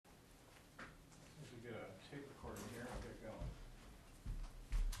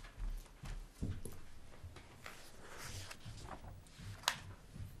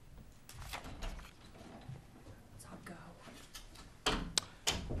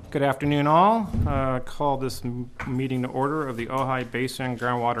Good afternoon, all. Call this meeting to order of the Ojai Basin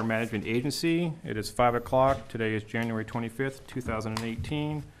Groundwater Management Agency. It is 5 o'clock. Today is January 25th,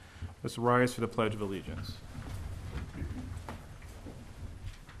 2018. Let's rise for the Pledge of Allegiance.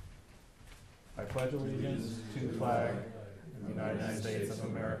 I pledge allegiance to the flag of the United States of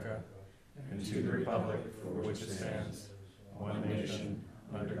America and to the republic for which it stands, one nation,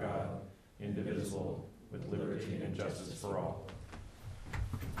 under God, indivisible, with liberty and justice for all.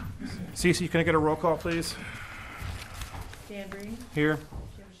 Cece, can I get a roll call, please? Dan Breen. Here.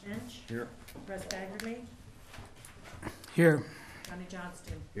 Jim Schinch. Here. Russ Baggerly. Here. Johnny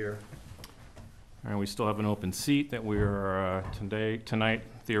Johnston. Here. And we still have an open seat that we are tonight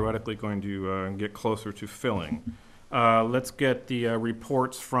theoretically going to get closer to filling. Let's get the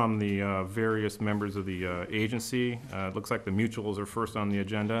reports from the various members of the agency. It looks like the mutuals are first on the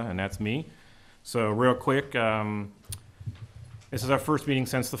agenda, and that's me. So real quick, this is our first meeting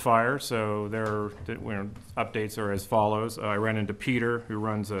since the fire, so updates are as follows. I ran into Peter, who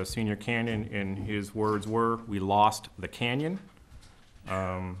runs Senior Canyon, and his words were, "We lost the canyon."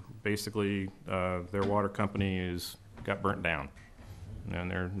 Basically, their water company got burnt down, and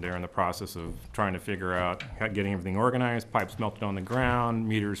they're in the process of trying to figure out getting everything organized. Pipes melted on the ground,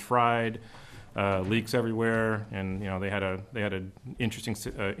 meters fried, leaks everywhere, and they had an interesting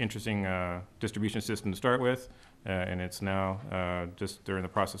distribution system to start with. And it's now they're in the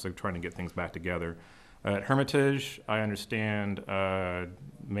process of trying to get things back together. At Hermitage, I understand,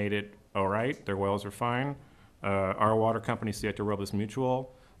 made it all right. Their wells are fine. Our water company, Seattle Robles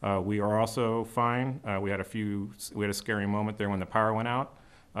Mutual, we are also fine. We had a scary moment there when the power went out,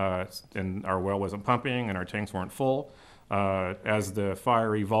 and our well wasn't pumping and our tanks weren't full. As the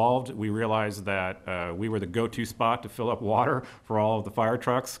fire evolved, we realized that we were the go-to spot to fill up water for all of the fire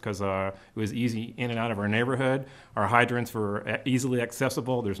trucks because it was easy in and out of our neighborhood. Our hydrants were easily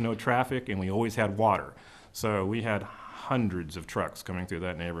accessible. There's no traffic, and we always had water. So we had hundreds of trucks coming through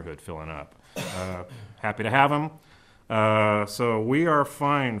that neighborhood filling up. Happy to have them. So we are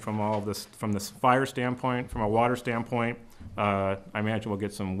fine from all of this, from this fire standpoint, from a water standpoint. I imagine we'll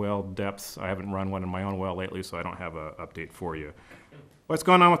get some well depths. I haven't run one in my own well lately, so I don't have an update for you. What's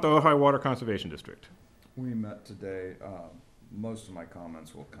going on with the Ojai Water Conservation District? We met today. Most of my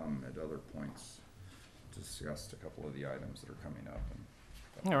comments will come at other points. Discussed a couple of the items that are coming up.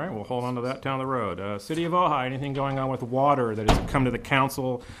 All right, we'll hold on to that down the road. City of Ojai, anything going on with water that has come to the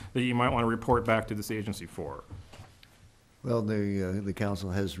council that you might want to report back to this agency for? Well, the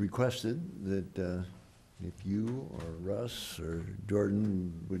council has requested that if you or Russ or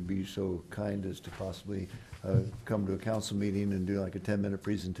Jordan would be so kind as to possibly come to a council meeting and do like a 10-minute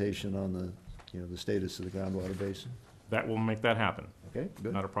presentation on the status of the groundwater basin. That will make that happen. Okay,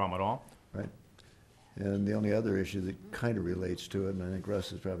 good. Not a problem at all. Right. And the only other issue that kind of relates to it, and I think Russ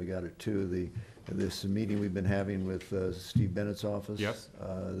has probably got it too, this meeting we've been having with Steve Bennett's office. Yes.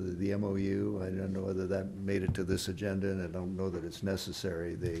 The MOU, I don't know whether that made it to this agenda, and I don't know that it's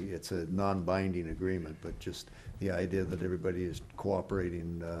necessary. It's a non-binding agreement, but just the idea that everybody is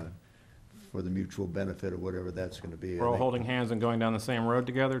cooperating for the mutual benefit of whatever that's going to be. We're all holding hands and going down the same road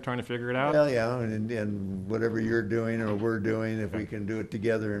together, trying to figure it out? Well, yeah, and whatever you're doing or we're doing, if we can do it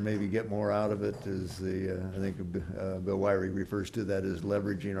together and maybe get more out of it, is I think Bill Wyrie refers to that as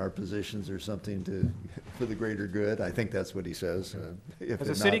leveraging our positions or something for the greater good. I think that's what he says. Has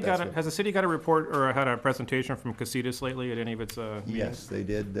the city got a report or had a presentation from Casitas lately at any of its meetings? Yes, they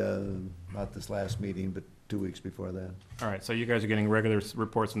did, not this last meeting, but 2 weeks before that. All right, so you guys are getting regular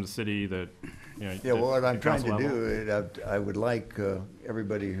reports from the city that, Yeah, well, what I'm trying to do, I would like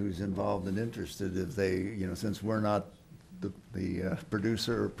everybody who's involved and interested, if they, since we're not the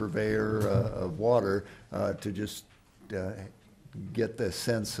producer or purveyor of water, to just get the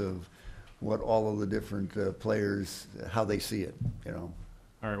sense of what all of the different players, how they see it, All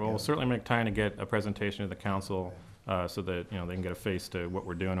right, well, we'll certainly make time to get a presentation to the council so that they can get a face to what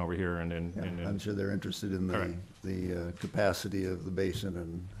we're doing over here, and I'm sure they're interested in the capacity of the basin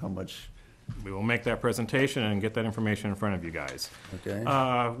and how much. We will make that presentation and get that information in front of you guys. Okay.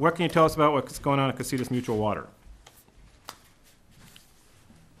 What can you tell us about what's going on at Casitas Mutual Water?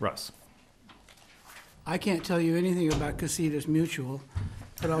 Russ. I can't tell you anything about Casitas Mutual,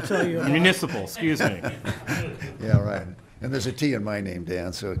 but I'll tell you. Municipal, excuse me. Yeah, right. And there's a T in my name,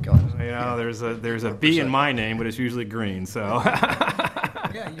 Dan, so it comes. There's a B in my name, but it's usually green, so.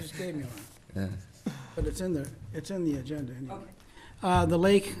 Yeah, you just gave me one. Yeah. But it's in the agenda anyway. Okay. The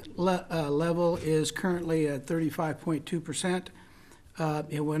lake level is currently at 35.2%.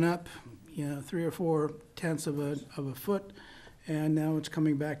 It went up, 3 or 4 tenths of a foot, and now it's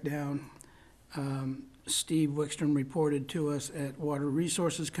coming back down. Steve Wickstrom reported to us at Water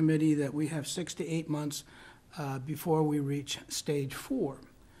Resources Committee that we have 6 to 8 months before we reach stage 4.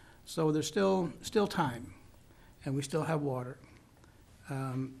 So there's still time, and we still have water.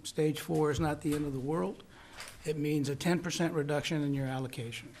 Stage 4 is not the end of the world. It means a 10% reduction in your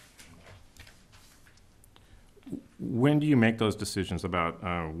allocation. When do you make those decisions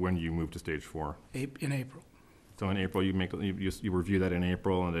about when you move to stage 4? In April. So in April, you review that in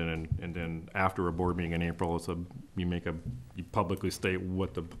April, and then after a board meeting in April, you publicly state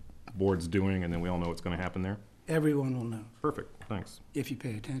what the board's doing, and then we all know what's going to happen there? Everyone will know, Perfect, thanks. if you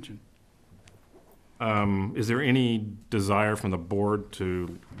pay attention. Is there any desire from the board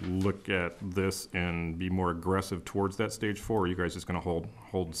to look at this and be more aggressive towards that stage 4? Or are you guys just going to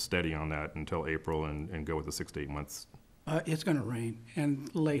hold steady on that until April and go with the 6 to 8 months? It's going to rain, and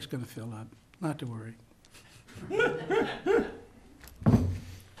the lake's going to fill up, not to worry.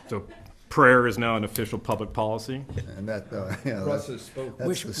 So prayer is now an official public policy? And that, yeah, Russ that's, has spoken.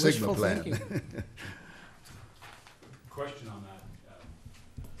 that's the Sigma Wishful plan. thinking. Question on that,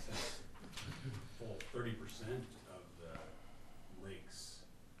 since full 30% of the lake's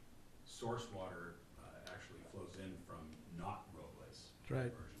source water actually flows in from not roadways.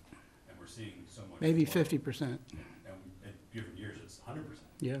 Right. Version, and we're seeing so much. Maybe flow. 50%, And in different years, it's 100%.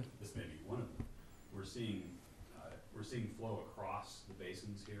 yeah. This may be one of them. We're seeing flow across the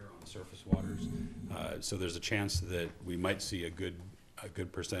basins here on the surface waters. So there's a chance that we might see a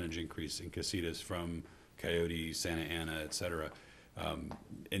good percentage increase in casitas from Coyote, Santa Ana, et cetera.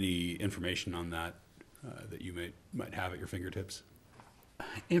 Any information on that that you might have at your fingertips?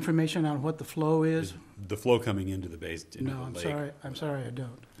 Information on what the flow is? The flow coming into the basin, into No, the I'm lake. sorry, I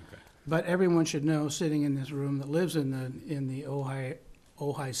don't. Okay. But everyone should know, sitting in this room that lives in the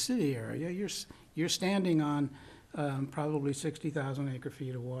Ojai City area, you're standing on probably 60,000 acre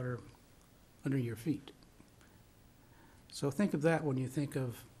feet of water under your feet. So think of that when you think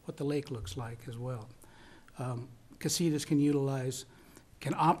of what the lake looks like as well. Casitas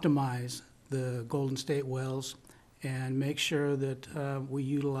can optimize the Golden State wells and make sure that we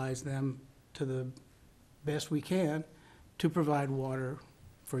utilize them to the best we can to provide water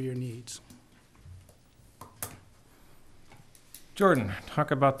for your needs. Jordan,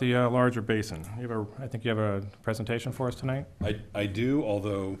 talk about the larger basin. I think you have a presentation for us tonight? I do,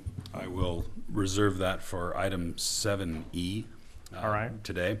 although I will reserve that for item 7E. All right.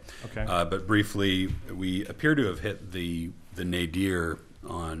 Today. Okay. But briefly, we appear to have hit the nadir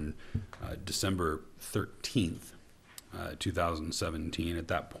on December 13th, 2017. At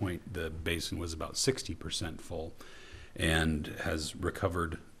that point, the basin was about 60% full and has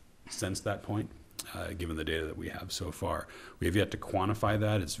recovered since that point, given the data that we have so far. We have yet to quantify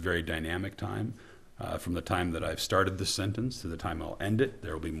that. It's very dynamic time. From the time that I've started this sentence to the time I'll end it,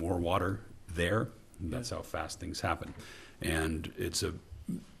 there will be more water there. That's how fast things happen. And it's a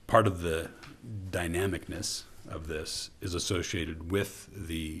part of the dynamicness of this is associated with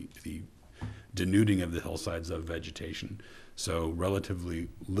the denuding of the hillsides of vegetation. So relatively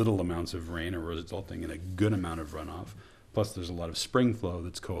little amounts of rain are resulting in a good amount of runoff. Plus, there's a lot of spring flow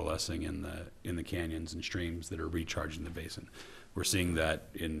that's coalescing in the canyons and streams that are recharging the basin. We're seeing that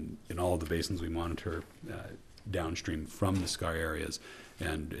in all of the basins we monitor downstream from the scar areas,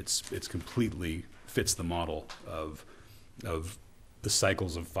 and it's completely fits the model of the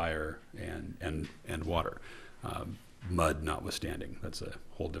cycles of fire and water, mud notwithstanding. That's a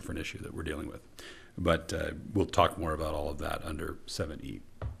whole different issue that we're dealing with. But we'll talk more about all of that under 7E.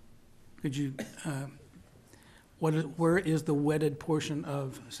 Could you, where is the wetted portion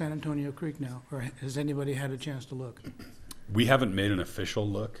of San Antonio Creek now? Or has anybody had a chance to look? We haven't made an official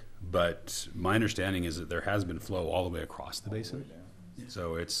look, but my understanding is that there has been flow all the way across the basin.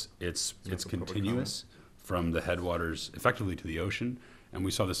 So it's continuous from the headwaters effectively to the ocean, and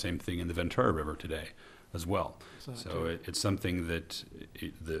we saw the same thing in the Ventura River today as well. So it's something that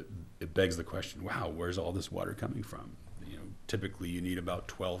it begs the question, wow, where's all this water coming from? You know, typically you need about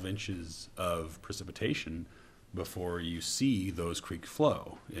 12 inches of precipitation before you see those creeks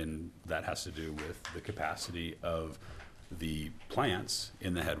flow, and that has to do with the capacity of the plants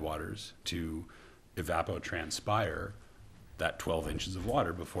in the headwaters to evapotranspire that 12 inches of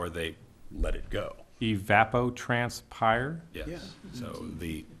water before they let it go. Evapotranspire? Yes. Yeah. So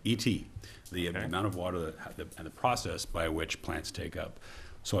the ET, the amount of water and the process by which plants take up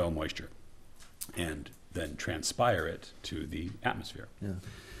soil moisture and then transpire it to the atmosphere. Yeah.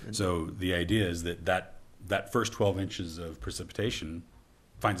 So the idea is that first 12 inches of precipitation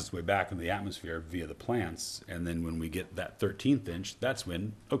finds its way back into the atmosphere via the plants, and then when we get that 13th inch, that's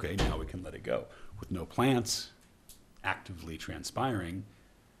when, okay, now we can let it go. With no plants actively transpiring,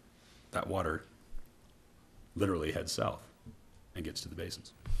 that water literally heads south and gets to the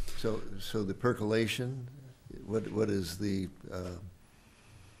basins. So the percolation, what is the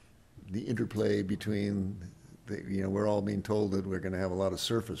interplay between we're all being told that we're going to have a lot of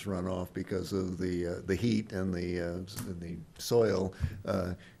surface runoff because of the heat and the soil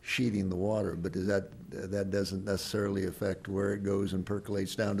sheeting the water, but that doesn't necessarily affect where it goes and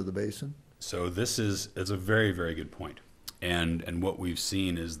percolates down to the basin? So it's a very, very good point. And what we've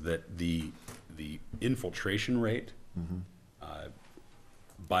seen is that the infiltration rate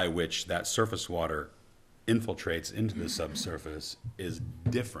by which that surface water infiltrates into the subsurface is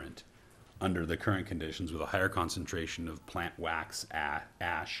different under the current conditions, with a higher concentration of plant wax,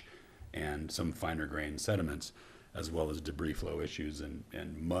 ash, and some finer grained sediments, as well as debris flow issues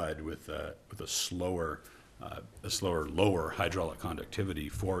and mud with a slower, lower hydraulic conductivity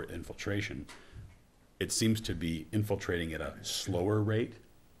for infiltration. It seems to be infiltrating at a slower rate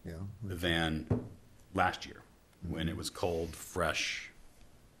than last year when it was cold, fresh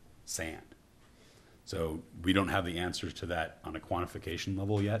sand. So we don't have the answers to that on a quantification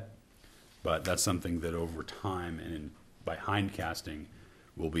level yet, but that's something that over time and by hindcasting,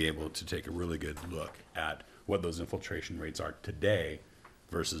 we'll be able to take a really good look at what those infiltration rates are today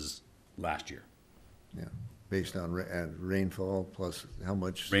versus last year. Yeah, based on rainfall plus how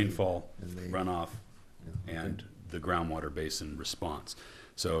much Rainfall, and runoff, okay. and the groundwater basin response.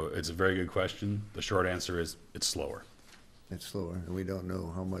 So it's a very good question. The short answer is it's slower. It's slower, and we don't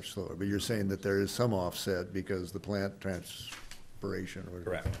know how much slower. But you're saying that there is some offset because the plant transpiration or whatever.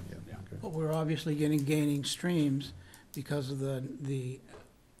 Correct. Yeah. Okay. But we're obviously gaining streams because of the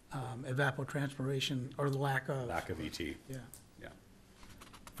evapotranspiration, or the lack of. Lack of ET. Yeah. Yeah.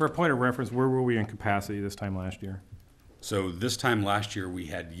 For a point of reference, where were we in capacity this time last year? So this time last year, we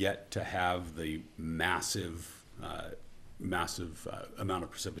had yet to have the massive amount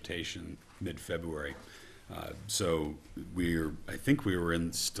of precipitation mid-February. So I think we were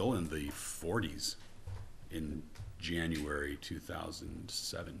still in the 40s in January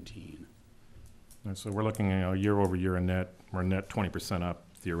 2017. And so we're looking, year over year in net, we're net 20% up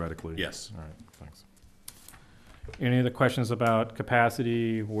theoretically. Yes. All right, thanks. Any other questions about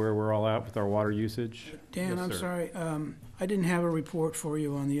capacity, where we're all at with our water usage? Dan, Yes, I'm sir. sorry, I didn't have a report for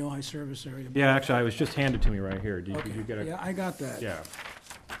you on the Ojai service area. Yeah, actually, I was just handed to me right here. Did Okay, you get yeah, I got that. Yeah.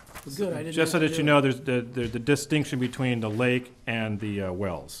 Well, good, I didn't Just so have to that do you it. know, there's the distinction between the lake and the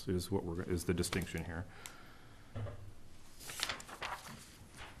wells is the distinction here.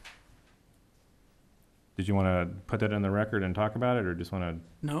 Did you want to put that in the record and talk about it, or just want to?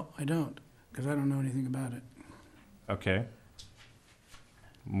 No, I don't, because I don't know anything about it. Okay.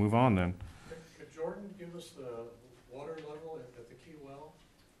 Move on then. Could Jordan give us the water level at the key well?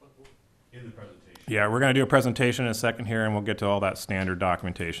 In the presentation. Yeah, we're going to do a presentation in a second here, and we'll get to all that standard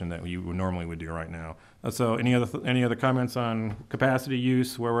documentation that you would normally would do right now. So any other comments on capacity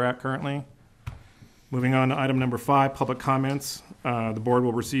use, where we're at currently? Moving on to item number 5, public comments. The board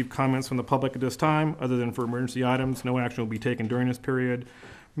will receive comments from the public at this time. Other than for emergency items, no action will be taken during this period.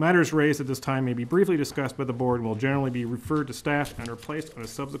 Matters raised at this time may be briefly discussed by the board and will generally be referred to staff and are placed on a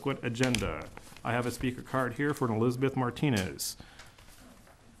subsequent agenda. I have a speaker card here for Elizabeth Martinez.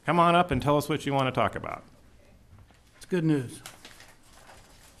 Come on up and tell us what you want to talk about. It's good news.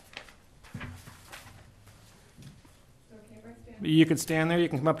 You can stand there, you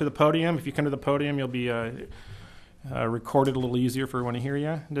can come up to the podium. If you come to the podium, you'll be recorded a little easier for everyone to hear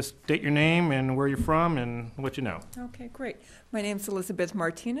you. Just state your name and where you're from and what you know. Okay, great. My name's Elizabeth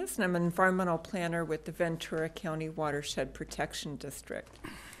Martinez, and I'm an environmental planner with the Ventura County Watershed Protection District.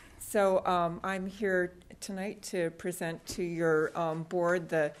 So I'm here tonight to present to your board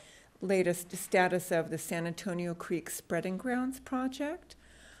the latest status of the San Antonio Creek Spreading Grounds project.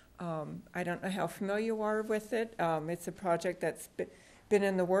 I don't know how familiar you are with it. It's a project that's been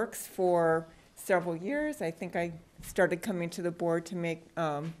in the works for several years. I think I started coming to the board to make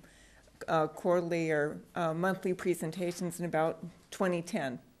quarterly or monthly presentations in about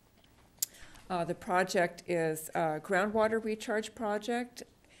 2010. The project is a groundwater recharge project,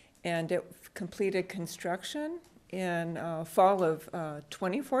 and it completed construction in fall of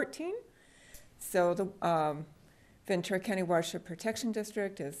 2014. So the Ventura County Watershed Protection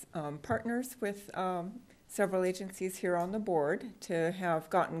District is partners with several agencies here on the board to have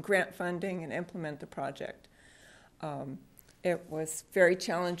gotten grant funding and implement the project. It was very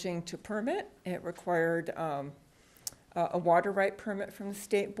challenging to permit. It required a water right permit from the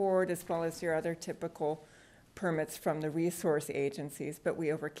state board, as well as your other typical permits from the resource agencies, but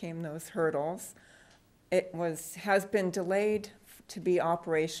we overcame those hurdles. It has been delayed to be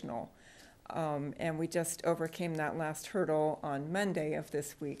operational. And we just overcame that last hurdle on Monday of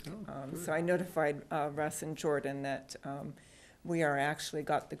this week. So I notified Russ and Jordan that we are actually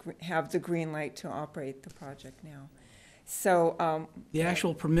have the green light to operate the project now. So, The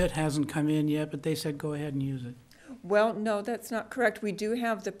actual permit hasn't come in yet, but they said go ahead and use it. well, no, that's not correct. We do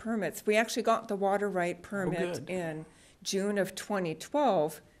have the permits. We actually got the water right permit good. in June of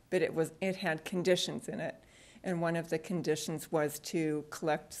 2012, but it had conditions in it. And one of the conditions was to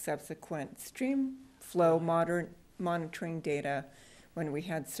collect subsequent stream flow monitoring data when we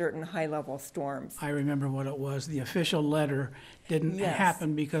had certain high-level storms. I remember what it was. The official letter didn't Yes.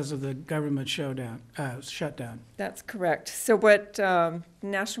 happen because of the government shutdown. That's correct. So what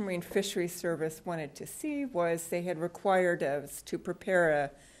National Marine Fisheries Service wanted to see was they had required us to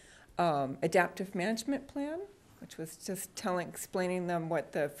prepare a adaptive management plan, which was just explaining them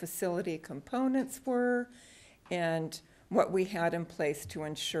what the facility components were and what we had in place to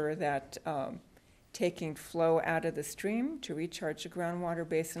ensure that taking flow out of the stream to recharge the groundwater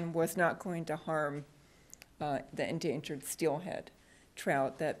basin was not going to harm the endangered steelhead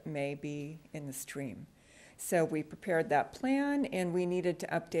trout that may be in the stream. So we prepared that plan, and we needed to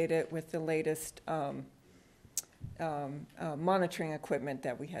update it with the latest monitoring equipment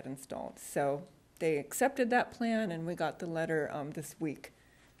that we had installed. So they accepted that plan, and we got the letter this week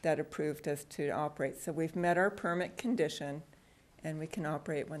that approved us to operate. So we've met our permit condition, and we can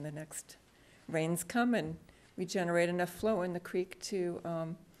operate when the next rains come, and we generate enough flow in the creek to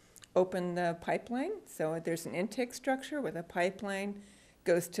open the pipeline. So there's an intake structure with a pipeline,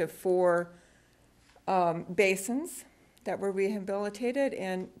 goes to 4 basins that were rehabilitated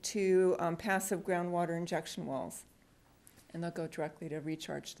and 2 passive groundwater injection wells. And they'll go directly to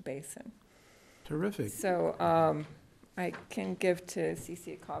recharge the basin. Terrific. So I can give to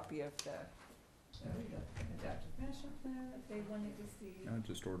Cece a copy of the adaptive management plan if they wanted to see. Yeah,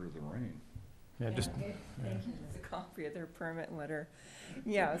 just order the rain. Yeah, just, Thank you. There's a copy of their permit letter.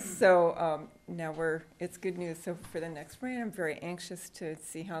 Yeah, so now it's good news. So for the next rain, I'm very anxious to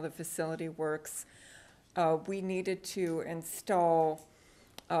see how the facility works. We needed to install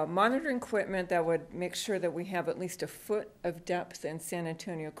monitoring equipment that would make sure that we have at least a foot of depth in San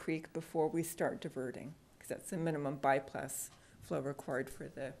Antonio Creek before we start diverting, because that's the minimum bypass flow required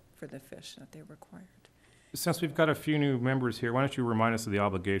for the fish that they required. since we've got a few new members here, why don't you remind us of the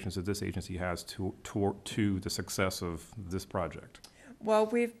obligations that this agency has to the success of this project? Well,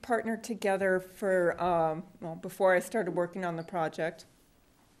 we've partnered together for, before I started working on the project,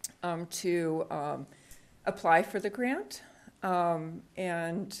 to apply for the grant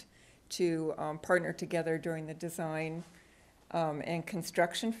and to partner together during the design and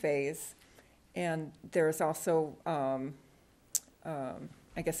construction phase. And there's also,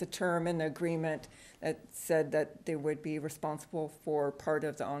 I guess, a term in the agreement that said that they would be responsible for part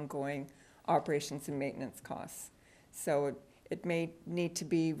of the ongoing operations and maintenance costs. So it may need to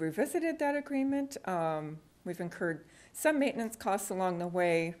be revisited, that agreement. We've incurred some maintenance costs along the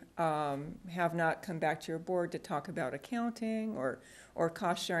way, have not come back to your board to talk about accounting or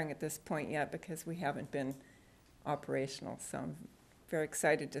cost sharing at this point yet because we haven't been operational. So I'm very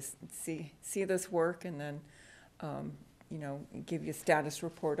excited to see this work and then, give you a status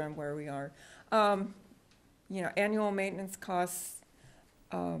report on where we are. Annual maintenance costs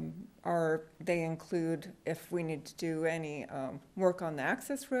they include if we need to do any work on the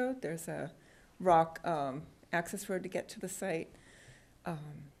access road. There's a rock access road to get to the site.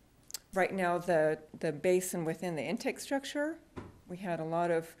 Right now, the basin within the intake structure, we had a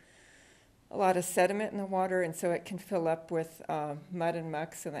lot of sediment in the water, and so it can fill up with mud and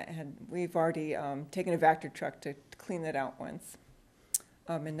muck. So we've already taken a Vector truck to clean that out once,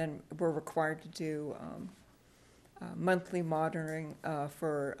 and then we're required to do monthly monitoring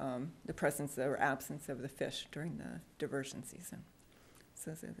for the presence or absence of the fish during the diversion season.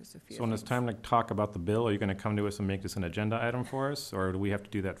 So there's a few. So when it's time to talk about the bill, are you going to come to us and make this an agenda item for us, or do we have to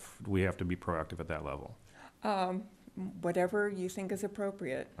do that? Do we have to be proactive at that level? Whatever you think is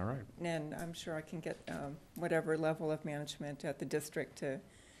appropriate. All right. And I'm sure I can get whatever level of management at the district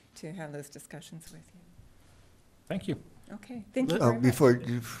to have those discussions with you. Thank you. Okay, thank you very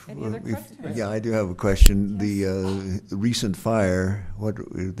much. Any other questions? Yeah, I do have a question. The recent fire, what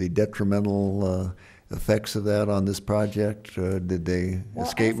were the detrimental effects of that on this project? Did they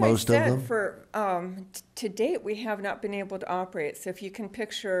escape most of them? To date, we have not been able to operate. So if you can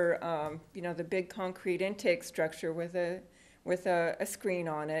picture, the big concrete intake structure with a screen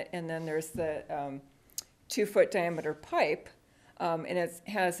on it, and then there's the 2-foot diameter pipe, and it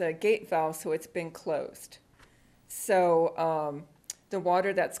has a gate valve, so it's been closed. So the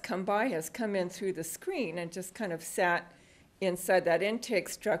water that's come by has come in through the screen and just kind of sat inside that intake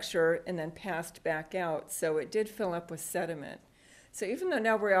structure and then passed back out. So it did fill up with sediment. So even though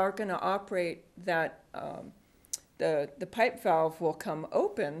now we are going to operate that, the pipe valve will come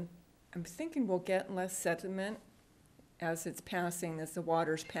open, I'm thinking we'll get less sediment as it's passing, as the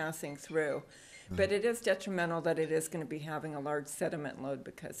water's passing through. But it is detrimental that it is going to be having a large sediment load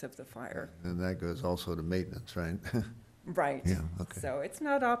because of the fire. And that goes also to maintenance, right? Right. Yeah, okay. So it's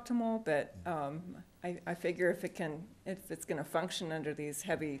not optimal, but I figure if it's going to function under these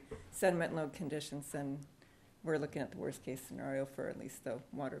heavy sediment load conditions, then we're looking at the worst case scenario for at least the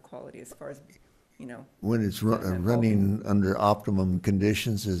water quality as far as, you know. When it's running under optimum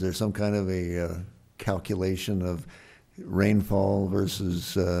conditions, is there some kind of a calculation of rainfall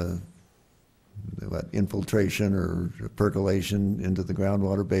versus infiltration or percolation into the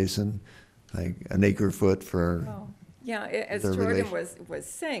groundwater basin, like an acre foot for? Oh, yeah, as the Jordan relation- was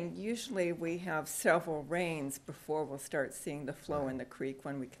saying, usually we have several rains before we'll start seeing the flow in the creek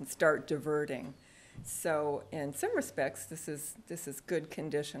when we can start diverting. So in some respects, this is good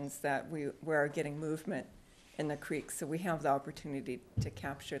conditions that we are getting movement in the creek, so we have the opportunity to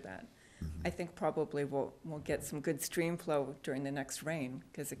capture that. I think probably we'll get some good stream flow during the next rain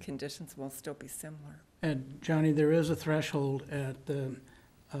because the conditions will still be similar. And Johnny, there is a threshold at the,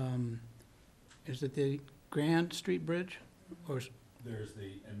 is it the Grand Street Bridge? Or, There's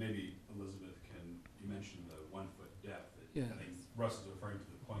and maybe Elizabeth you mentioned the 1 foot depth. Yeah. I think Russ is referring to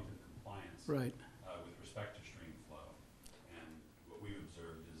the point of compliance. right, With respect to stream flow. And what we've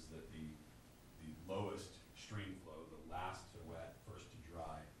observed is that the lowest stream flow, the last to wet, first to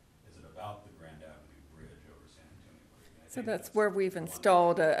dry, is at about the Grand Avenue Bridge over San Antonio Creek. And I So think that's where we've the one-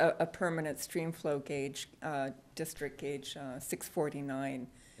 installed a permanent stream flow gauge, district gauge 649.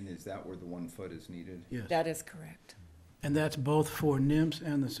 And is that where the 1 foot is needed? yes. That is correct. And that's both for NIMS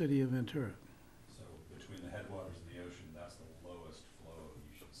and the city of Ventura. So between the headwaters and the ocean, that's the lowest flow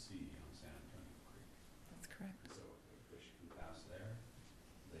you should see on San Antonio Creek. That's correct. So if fish can pass there,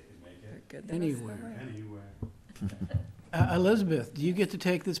 they can make Very it good. That is the Anywhere. way. anywhere. Elizabeth, do you get to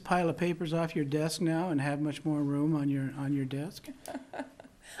take this pile of papers off your desk now and have much more room on your desk?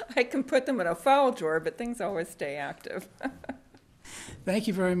 I can put them in a file drawer, but things always stay active. Thank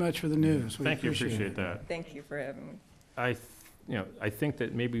you very much for the news. We Thank you, appreciate appreciate it. that. Thank you for having me. I think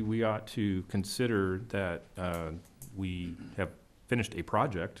that maybe we ought to consider that we have finished a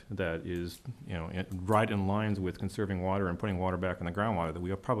project that is, right in lines with conserving water and putting water back in the groundwater, that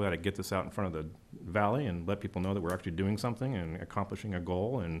we probably ought to get this out in front of the valley and let people know that we're actually doing something and accomplishing a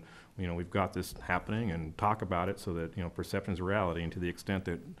goal, and, we've got this happening, and talk about it so that, perception is reality, and to the extent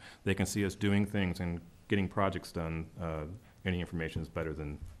that they can see us doing things and getting projects done, any information is better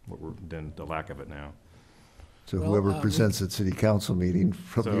than than the lack of it now. So Well, whoever we- presents at city council meeting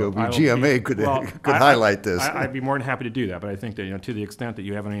from the So I will OBGMA be- could well, highlight this. I'd be more than happy to do that, but I think that, to the extent that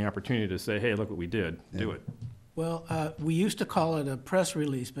you have any opportunity to say, hey, look what we did, do it. Well, we used to call it a press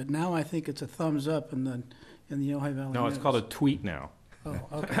release, but now I think it's a thumbs up in the Ojai Valley No, it's News. called a tweet now. Oh,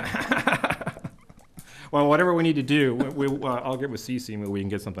 okay. Well, whatever we need to do, I'll get with Cece, and we can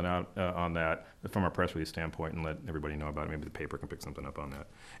get something out on that from a press release standpoint and let everybody know about it. Maybe the paper can pick something up on that.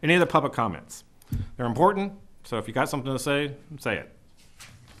 Any other public comments? They're important, so if you got something to say it.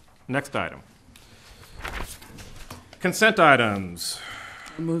 Next item. Consent items.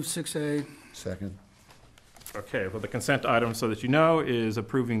 I move 6A. Second. Okay, well, the consent item, so that you know, is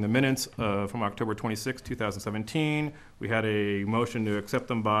approving the minutes from October 26, 2017. We had a motion to accept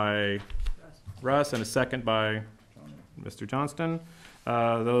them by Russ and a second by Mr. Johnston.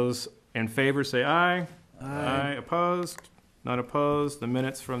 Those in favor say aye. Aye. Opposed? None opposed. The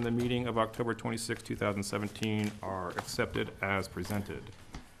minutes from the meeting of October 26, 2017 are accepted as presented.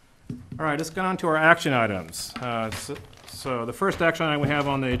 All right, let's get on to our action items. So the first action item we have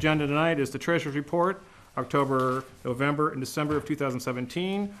on the agenda tonight is the Treasurer's Report, October, November, and December of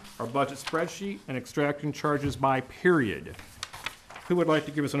 2017, our budget spreadsheet, and extracting charges by period. Who would like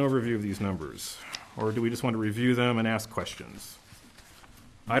to give us an overview of these numbers? Or do we just want to review them and ask questions?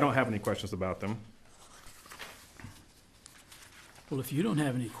 I don't have any questions about them. Well, if you don't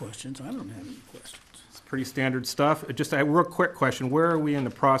have any questions, I don't have any questions. It's pretty standard stuff. Just a real quick question. Where are we in the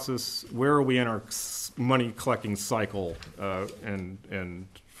process, where are we in our money collecting cycle and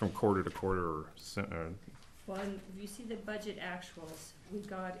from quarter to quarter? Well, if you see the budget actuals, we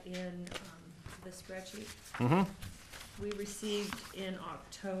got in the spreadsheet. Mm-hmm. We received in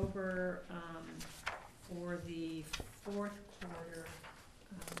October for the fourth quarter,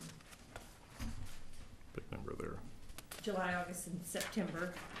 Big number there. July, August, and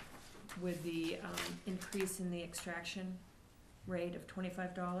September, with the increase in the extraction rate of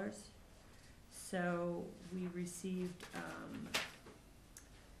 $25. So we received,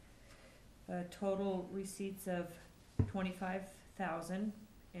 total receipts of 25,000,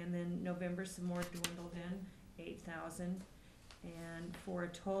 and then November some more dwindled in, 8,000, and for a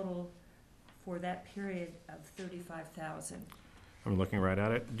total for that period of 35,000. I'm looking right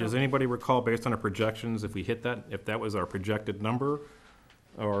at it. Does anybody recall, based on our projections, if we hit that, if that was our projected number?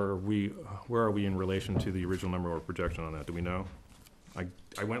 Or where are we in relation to the original number or projection on that? Do we know?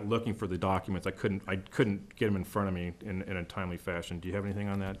 I went looking for the documents. I couldn't get them in front of me in a timely fashion. Do you have anything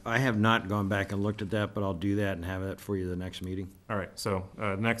on that? I have not gone back and looked at that, but I'll do that and have that for you the next meeting. All right, so,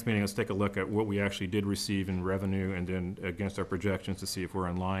 next meeting, let's take a look at what we actually did receive in revenue and then against our projections to see if we're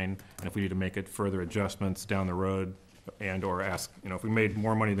in line, and if we need to make it further adjustments down the road, and or ask, if we made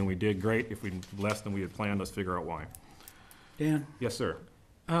more money than we did, great. If we less than we had planned, let's figure out why. Dan, Yes, sir.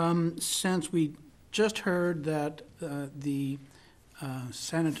 since we just heard that the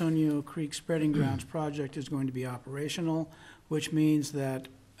San Antonio Creek Spreading Grounds project is going to be operational, which means that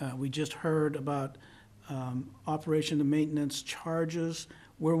we just heard about operation and maintenance charges.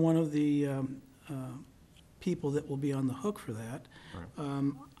 We're one of the people that will be on the hook for that. Right.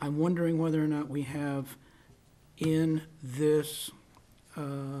 I'm wondering whether or not we have in this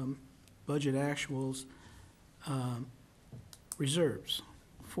budget actuals reserves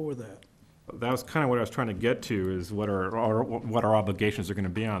for that. That was kind of what I was trying to get to, is what our obligations are going to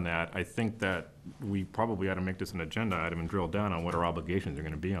be on that. I think that we probably ought to make this an agenda item and drill down on what our obligations are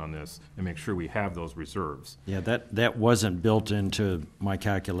going to be on this and make sure we have those reserves. Yeah, that wasn't built into my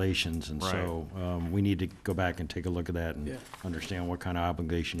calculations, and so we need to go back and take a look at that and understand what kind of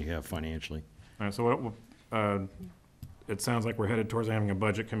obligation you have financially. All right, so it sounds like we're headed towards having a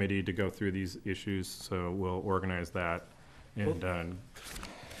budget committee to go through these issues, so we'll organize that and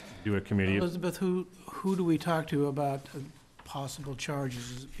do a committee. Elizabeth, who do we talk to about possible charges?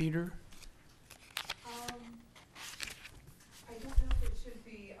 Is it Peter? I don't know if it should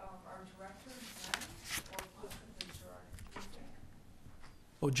be our director, or possibly Gerard.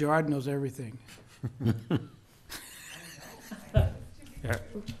 Oh, Gerard knows everything. Yeah,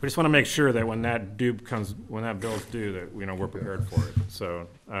 we just want to make sure that when that bill's due, that, we're prepared for it. So,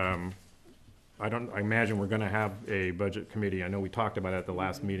 I imagine we're gonna have a budget committee. I know we talked about it at the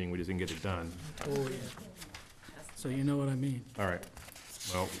last meeting, we just didn't get it done. Oh, yeah. So you know what I mean. All right.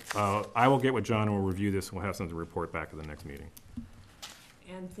 Well, I will get with John and we'll review this, and we'll have something to report back at the next meeting.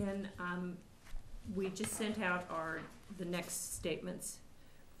 And then, we just sent out the next statements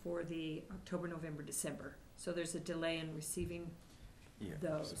for the October, November, December. So there's a delay in receiving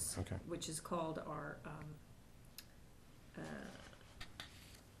those, Okay. which is called our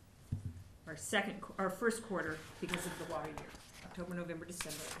first quarter, because of the water year. October, November,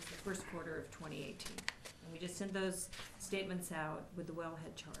 December is the first quarter of 2018. And we just sent those statements out with the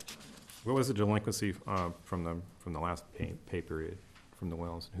wellhead charge on them. What was the delinquency from the last pay period from the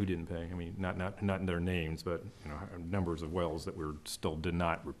wells? Who didn't pay? I mean, not in their names, but numbers of wells that still did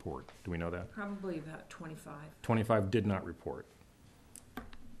not report. Do we know that? Probably about 25. 25 did not report.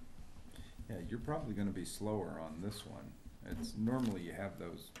 Yeah, you're probably gonna be slower on this one. It's normally you have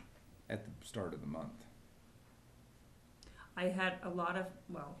those at the start of the month. I had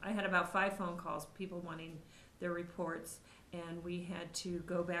about 5 phone calls, people wanting their reports, and we had to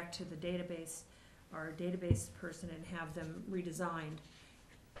go back to the database, our database person, and have them redesigned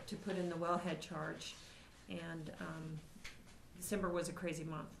to put in the wellhead charge. And December was a crazy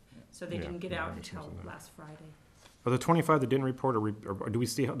month, so they didn't get out until last Friday. Are the 25 that didn't report, or do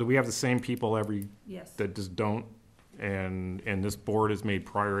we have the same people Yes. that just don't? And this board has made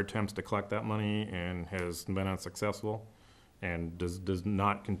prior attempts to collect that money and has been unsuccessful, and does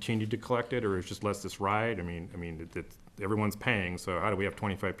not continue to collect it, or it just lets this ride? I mean, everyone's paying, so how do we have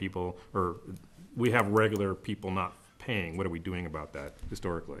 25 people, or we have regular people not paying? What are we doing about that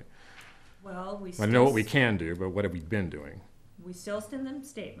historically? Well, I know what we can do, but what have we been doing? We still send them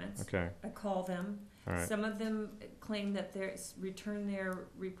statements. Okay. I call them. All right. Some of them claim that return their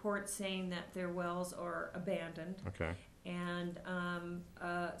report saying that their wells are abandoned. Okay. And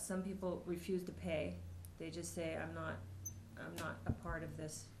some people refuse to pay. They just say, I'm not a part of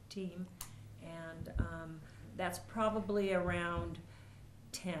this team. And that's probably around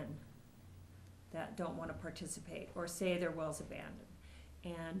 10 that don't want to participate or say their well's abandoned.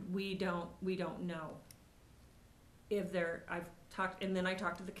 And we don't know if and then I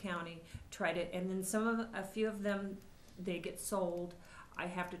talked to the county, and then a few of them, they get sold. I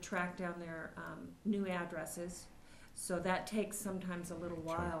have to track down their new addresses, so that takes sometimes a little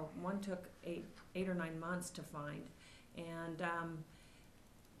while. One took eight or 9 months to find, and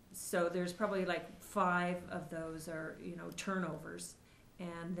so there's probably like 5 of those are turnovers,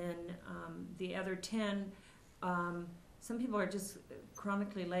 And then the other 10, some people are just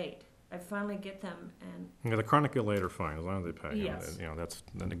chronically late. I finally get them, and Yeah, the chronically late are fine, as long as they pay. Yes. You know, that's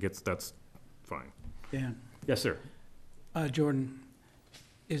fine. Dan? Yes, sir. Jordan,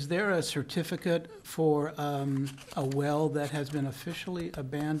 is there a certificate for a well that has been officially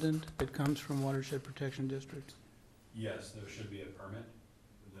abandoned that comes from Watershed Protection District? Yes, there should be a permit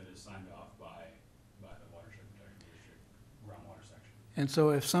that is signed off by the Watershed Protection District groundwater section. And so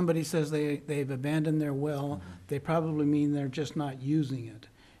if somebody says they've abandoned their well, they probably mean they're just not using it,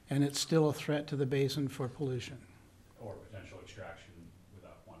 and it's still a threat to the basin for pollution. Or potential extraction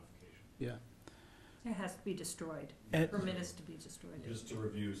without quantification. Yeah. it has to be destroyed. And- Permit is to be destroyed. Just to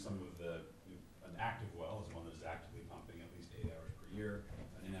review some of an active well is one that is actively pumping at least 8 hours per year.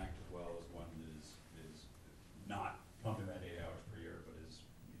 An inactive well is one that is not pumping that 8 hours per year, but is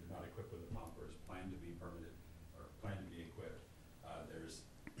either not equipped with a pump or is planned to be permitted or planned to be equipped. There's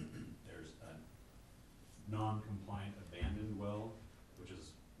a non-compliant abandoned well, which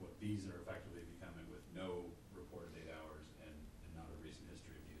is what these are effectively becoming, with no reported 8 hours and not a recent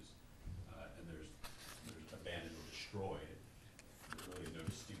history of use. And there's abandoned or destroyed. There's really no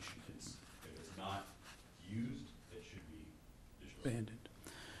distinction. If it's not used, it should be destroyed. Abandoned.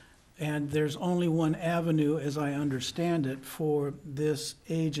 And there's only one avenue, as I understand it, for this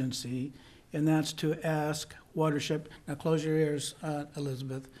agency, and that's to ask Watershed, now close your ears,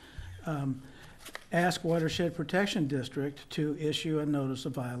 Elizabeth, ask Watershed Protection District to issue a notice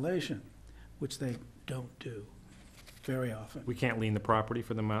of violation, which they don't do very often. We can't lien the property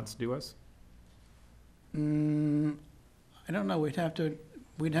for the amounts due us? I don't know, we'd have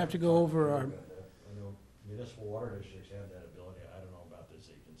to go over our, I know municipal water districts have that ability. I don't know about this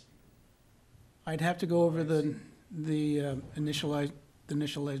agency. I'd have to go over the initial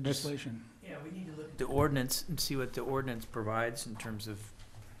legislation. Yeah, we need to look at the ordinance and see what the ordinance provides in terms of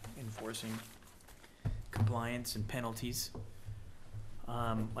enforcing compliance and penalties.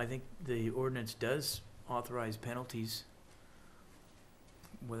 I think the ordinance does authorize penalties.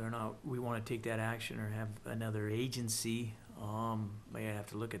 Whether or not we want to take that action or have another agency, may have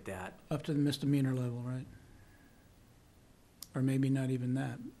to look at that. Up to the misdemeanor level, right? Or maybe not even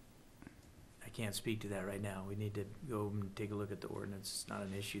that. I can't speak to that right now. We need to go and take a look at the ordinance. It's not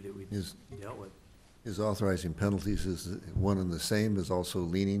an issue that we've dealt with. Is authorizing penalties is one and the same as also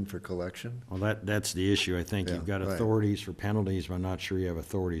leaning for collection? Well, that's the issue. I think Yeah, you've got right. authorities for penalties, but I'm not sure you have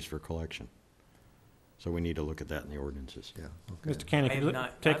authorities for collection. So we need to look at that in the ordinances. Yeah, okay. Mr. Canny, I can have you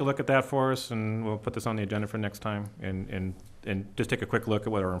not- take a look at that for us, and we'll put this on the agenda for next time, and just take a quick look at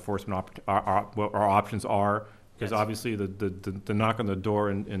what our enforcement, what our options are, because Yes. obviously the knock on the door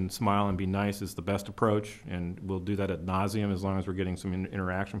and smile and be nice is the best approach, and we'll do that ad nauseum as long as we're getting some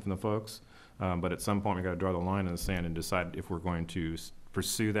interaction from the folks. But at some point, we gotta draw the line in the sand and decide if we're going to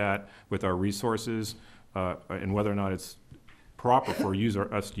pursue that with our resources, and whether or not it's proper for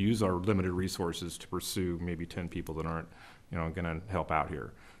us to use our limited resources to pursue maybe 10 people that aren't, gonna help out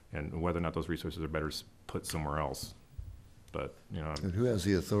here, and whether or not those resources are better put somewhere else. But, And who has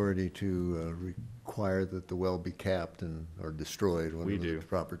the authority to require that the well be capped or destroyed? We do. The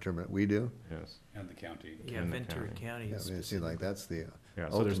proper term, we do? yes. And the county. Yeah, In the Ventura county. County Yeah, I is mean, it seems like that's the Yeah,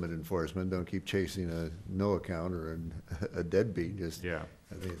 so there's, ultimate enforcement. Don't keep chasing a no account or a deadbeat, just yeah.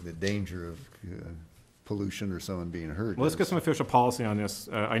 the danger of pollution or someone being hurt. Well, let's get some official policy on this.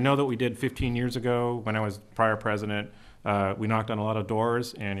 I know that we did 15 years ago, when I was prior president, we knocked on a lot of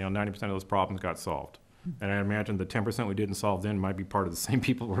doors, and 90% of those problems got solved. And I imagine the 10% we didn't solve then might be part of the same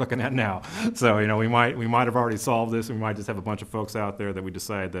people we're looking at now. So, we might have already solved this, and we might just have a bunch of folks out there that we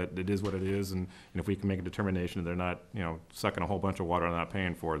decide that it is what it is, and if we can make a determination that they're not, sucking a whole bunch of water and not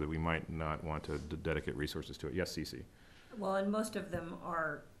paying for it, that we might not want to dedicate resources to it. Yes, Cece? Well, and most of them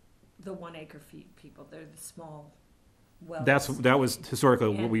are the 1 acre feet people. They're the small wells. That was historically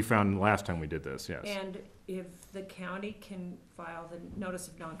what And- we found last time we did this, yes. And if the county can file the notice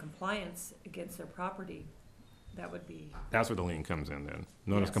of noncompliance against their property, that would be, That's where the lien comes in then.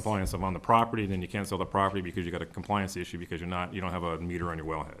 Notice Yes. compliance on the property, then you can't sell the property because you got a compliance issue because you don't have a meter on your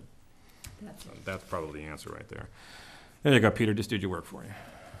wellhead. that's it. That's probably the answer right there. There you go, Peter, just did your work for you.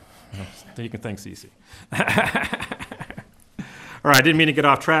 Then you can thank Cece. All right, I didn't mean to get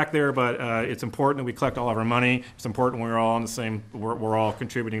off track there, but it's important that we collect all of our money. It's important we're all on the same, we're all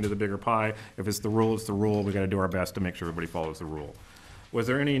contributing to the bigger pie. If it's the rule, it's the rule. We got to do our best to make sure everybody follows the rule. Was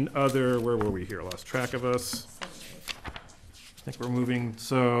there any other, where were we here? Lost track of us. I think we're moving.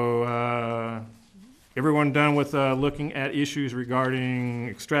 So everyone done with looking at issues regarding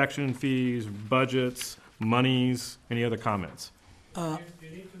extraction fees, budgets, monies? Any other comments? Do you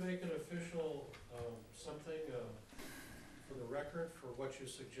need to make an official, something, for the record for what what you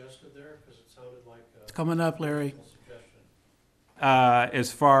suggested there? Because it sounded like a It's coming up, Larry. suggestion.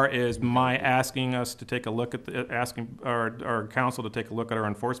 As far as my asking us to take a look at, asking our council to take a look at our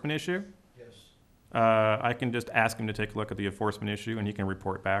enforcement issue, Yes. I can just ask him to take a look at the enforcement issue and he can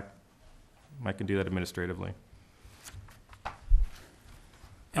report back. I can do that administratively.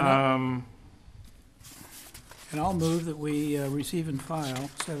 And I'll move that we receive and file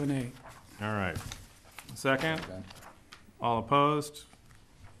 7A. All right. Second? Okay. All opposed?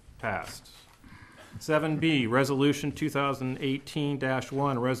 Passed. 7B, Resolution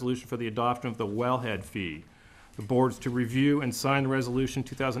 2018-1, a resolution for the adoption of the wellhead fee. The board's to review and sign the Resolution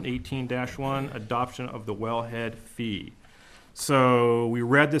 2018-1, adoption of the wellhead fee. So we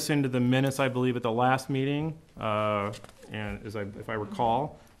read this into the minutes, I believe, at the last meeting, and if I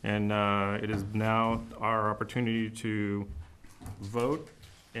recall, and it is now our opportunity to vote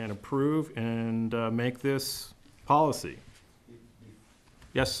and approve and make this policy.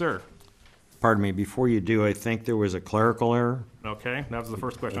 Yes, sir. Pardon me, before you do, I think there was a clerical error. Okay, that was the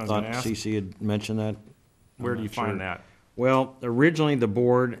first question I I was thought going to ask. CC had mentioned that. Where I'm do you not sure. find that? Well, originally, the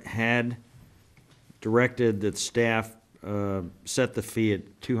board had directed that staff set the fee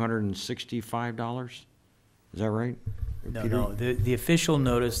at $265. Is that right? No, Peter? no, the official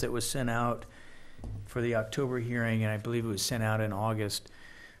notice that was sent out for the October hearing, and I believe it was sent out in August,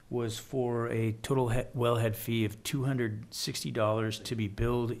 was for a total wellhead fee of $260 to be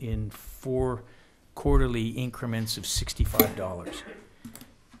billed in 4 quarterly increments of $65.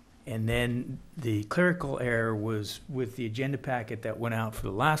 And then the clerical error was with the agenda packet that went out for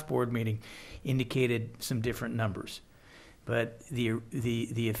the last board meeting indicated some different numbers. But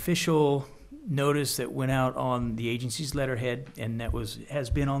the official notice that went out on the agency's letterhead and that has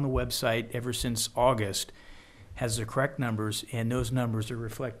been on the website ever since August has the correct numbers, and those numbers are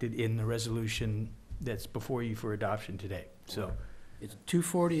reflected in the resolution that's before you for adoption today. So It's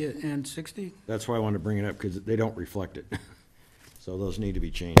 240 and 60? That's why I wanted to bring it up, because they don't reflect it. So those need to be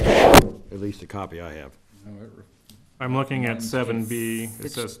changed, at least a copy I have. No, I'm looking at 7B. It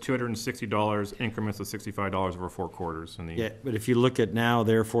It's- says $260, increments of $65 over 4 quarters. In the Yeah, but if you look at now,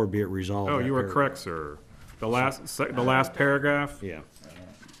 therefore be it resolved. Oh, that you are paragraph. correct, sir. The last paragraph? Yeah.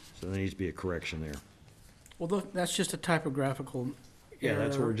 So there needs to be a correction there. Well, that's just a typographical Yeah,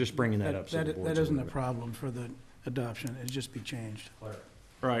 that's what error. we're just bringing that up. so the That board's isn't a aware of it. problem for the adoption, it'd just be changed.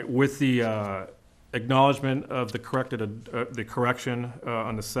 Right, with the acknowledgement of the correction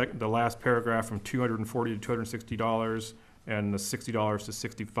on the last paragraph from $240 to $260 and the $60 to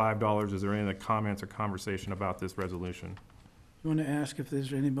 $65. Is there any other comments or conversation about this resolution? You want to ask if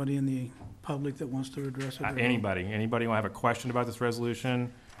there's anybody in the public that wants to address it? Anybody want to have a question about this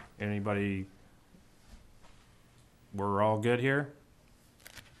resolution? Anybody? We're all good here?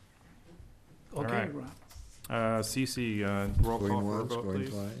 All Okay, right. Rob. CC, roll call Going for a once, vote, going please.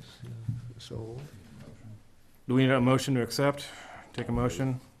 twice, so. Do we need a motion to accept? Take a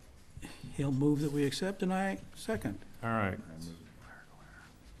motion? He'll move that we accept, and I second. All right.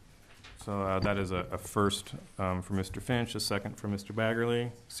 So that is a first for Mr. Finch, a second for Mr.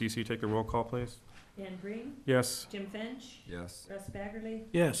 Baggerly. CC, take a roll call, please. Dan Green, Yes. Jim Finch, Yes. Russ Baggerly,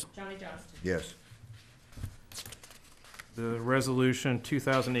 Yes. Johnny Johnston. Yes. The resolution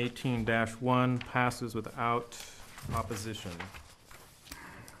 2018-1 passes without opposition.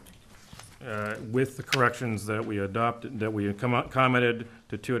 With the corrections that we adopted, that we commented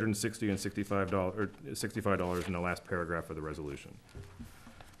to $260 and $65, or $65 in the last paragraph of the resolution.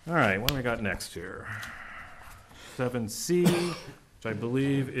 All right, what do we got next here? 7C, which I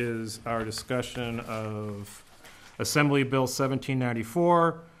believe is our discussion of Assembly Bill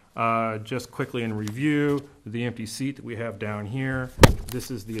 1794. Just quickly in review, the empty seat that we have down here,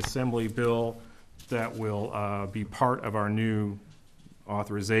 this is the Assembly Bill that will be part of our new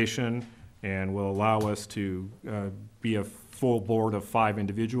authorization and will allow us to be a full board of 5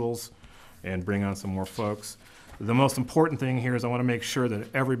 individuals and bring on some more folks. The most important thing here is I want to make sure that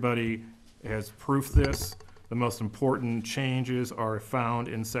everybody has proofed this. The most important changes are found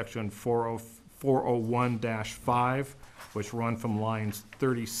in section 401-5, which run from lines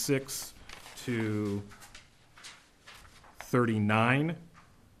 36 to 39,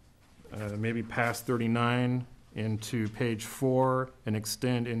 maybe past 39 into page 4 and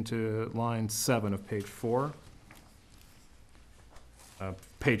extend into line 7 of page 4.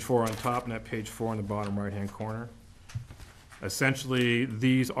 Page 4 on top and that page 4 in the bottom right-hand corner. Essentially,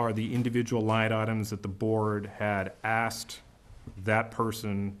 these are the individual line items that the board had asked that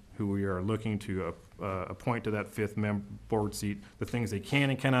person who we are looking to appoint to that 5th board seat, the things they can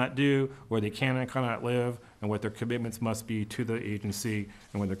and cannot do, where they can and cannot live, and what their commitments must be to the agency,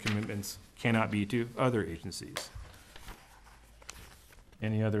 and what their commitments cannot be to other agencies.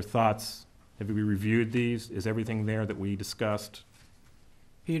 Any other thoughts? Have we reviewed these? Is everything there that we discussed?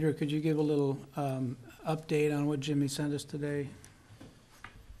 Peter, could you give a little update on what Jimmy sent us today?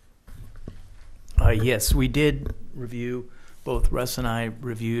 Yes, we did review, both Russ and I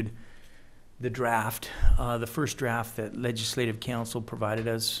reviewed the draft. The first draft that Legislative Council provided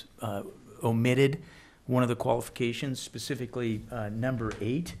us omitted one of the qualifications, specifically number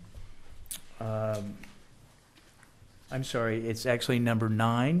 8. I'm sorry, it's actually number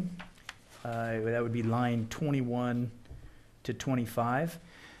 9. That would be line 21 to 25.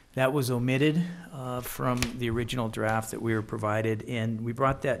 That was omitted from the original draft that we were provided, and we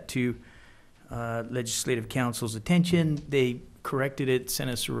brought that to Legislative Council's attention. They corrected it, sent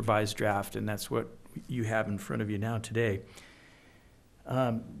us a revised draft, and that's what you have in front of you now today.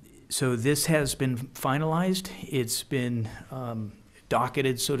 So this has been finalized. It's been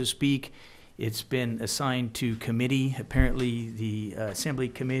docketed, so to speak. It's been assigned to committee, apparently the Assembly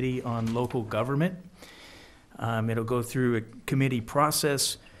Committee on Local Government. It'll go through a committee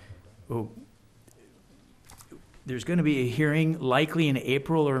process. There's going to be a hearing likely in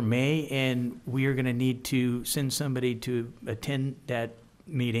April or May, and we are going to need to send somebody to attend that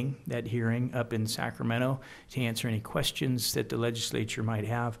meeting, that hearing up in Sacramento, to answer any questions that the legislature might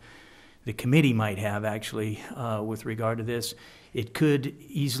have, the committee might have actually, with regard to this. It could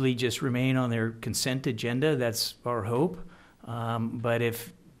easily just remain on their consent agenda. That's our hope. But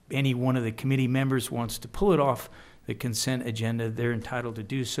if any one of the committee members wants to pull it off the consent agenda, they're entitled to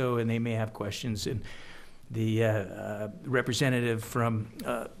do so, and they may have questions. And the representative from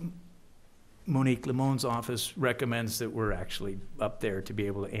Monique Lemone's office recommends that we're actually up there to be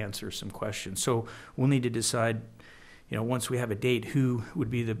able to answer some questions. So we'll need to decide, once we have a date, who would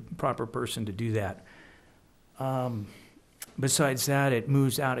be the proper person to do that. Besides that, it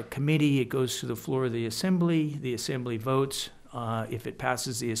moves out of committee, it goes to the floor of the Assembly votes. If it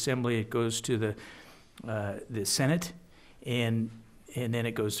passes the Assembly, it goes to the Senate, and then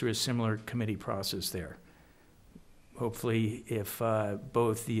it goes through a similar committee process there. Hopefully, if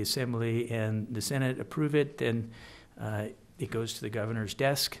both the Assembly and the Senate approve it, then it goes to the governor's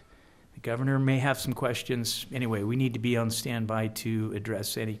desk. The governor may have some questions. Anyway, we need to be on standby to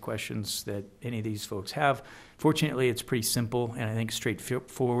address any questions that any of these folks have. Fortunately, it's pretty simple and I think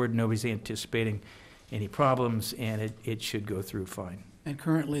straightforward. Nobody's anticipating any problems, and it should go through fine. And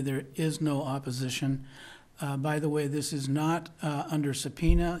currently, there is no opposition. By the way, this is not under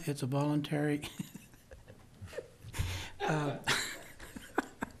subpoena. It's a voluntary.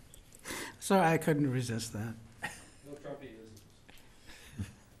 Sorry, I couldn't resist that.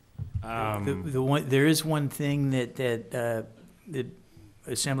 There is one thing that the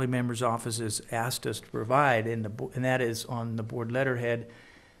Assembly member's office has asked us to provide, and that is on the board letterhead,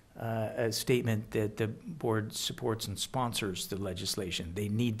 a statement that the board supports and sponsors the legislation. They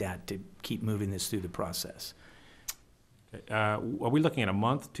need that to keep moving this through the process. Are we looking at a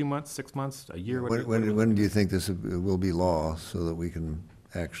month, 2 months, 6 months, a year? When do you think this will be law so that we can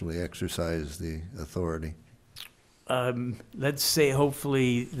actually exercise the authority? Let's say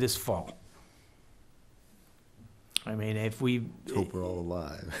hopefully this fall. I mean, if we... Hope we're all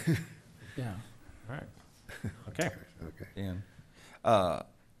alive. Yeah. All right. Okay. Okay. Dan,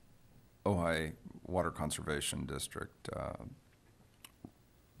 Ojai Water Conservation District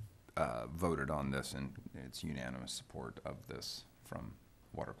voted on this, and it's unanimous support of this from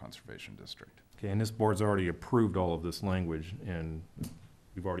Water Conservation District. Okay, and this board's already approved all of this language, and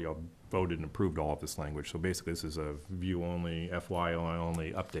we've already all voted and approved all of this language. So basically, this is a view-only, FYI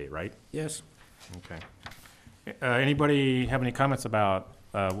only update, right? Yes. Okay. Anybody have any comments about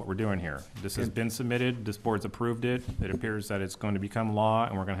what we're doing here? This has been submitted. This board's approved it. It appears that it's going to become law,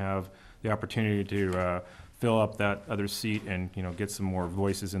 and we're going to have the opportunity to fill up that other seat and get some more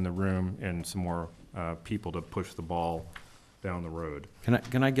voices in the room and some more people to push the ball down the road.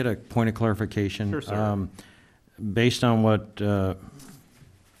 Can I get a point of clarification? Sure, sir. Based on what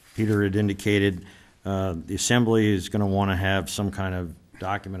Peter had indicated, the Assembly is going to want to have some kind of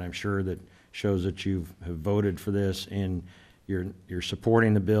document, I'm sure, that shows that you have voted for this and you're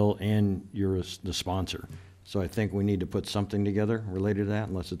supporting the bill and you're the sponsor. So I think we need to put something together related to that,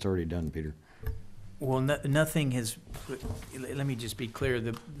 unless it's already done, Peter. Well, nothing has, let me just be clear,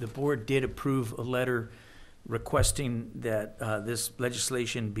 the board did approve a letter requesting that this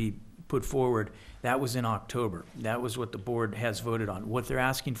legislation be put forward. That was in October. That was what the board has voted on. What they're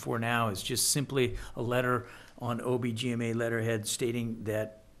asking for now is just simply a letter on OBGMA letterhead stating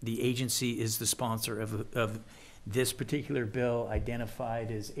that the agency is the sponsor of this particular bill,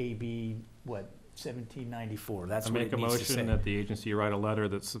 identified as AB, 1794. That's I what make it a needs to motion say. that the agency write a letter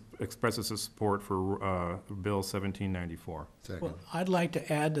that expresses its support for Bill 1794. Well, I'd like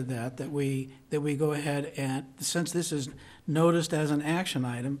to add to that, that we go ahead and, since this is noticed as an action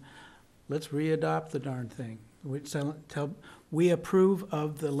item, let's re-adopt the darn thing. We approve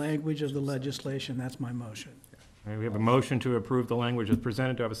of the language of the legislation. That's my motion. Okay, we have a motion to approve the language as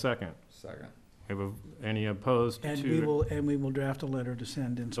presented. Do I have a second? Second. We have any opposed And to? we will draft a letter to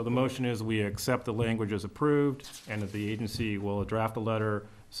send in. So the motion is we accept the language as approved, and that the agency will draft a letter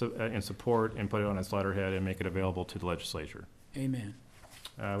in support and put it on its letterhead and make it available to the legislature. Amen.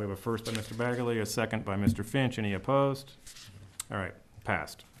 We have a first by Mr. Baggerly, a second by Mr. Finch. Any opposed? All right,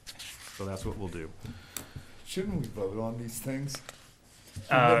 passed. So that's what we'll do. Shouldn't we vote on these things?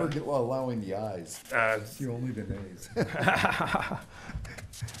 We Uh, never get allowing the ayes. It's only the nays.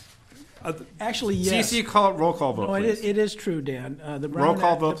 Actually, yes. CC, roll call vote, No, please. it is true, Dan. The Brown Roll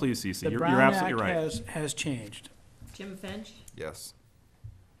call Act- vote, please, CC. The You're Brown absolutely Act right. has changed. Jim Finch, Yes.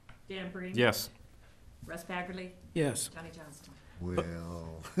 Dan Breen. Yes. Russ Baggerly, Yes. Johnny Johnston.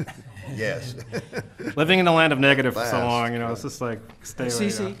 Well, yes. Living in the land of negative for so Fast. long, it's just like, stay away.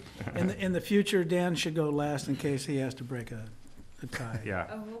 CC, in the future, Dan should go last in case he has to break a tie. Yeah,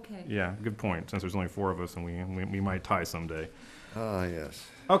 Oh, okay. yeah, good point, since there's only 4 of us and we might tie someday. Ah, yes.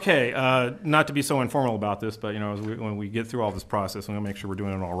 Okay, not to be so informal about this, but, when we get through all this process, we're gonna make sure we're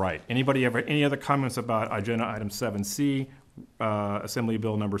doing it all right. Anybody have any other comments about agenda item 7C, Assembly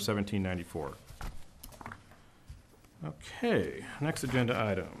Bill number 1794? Okay, next agenda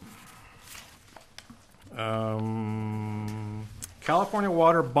item. California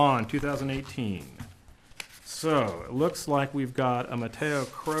Water Bond 2018. So, it looks like we've got a Mateo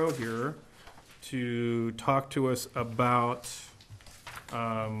Crow here to talk to us about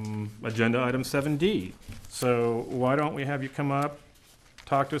agenda item 7D. So why don't we have you come up,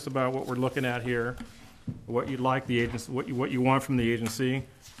 talk to us about what we're looking at here, what you'd like the agency, what you want from the agency,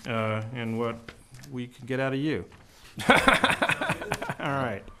 and what we can get out of you. All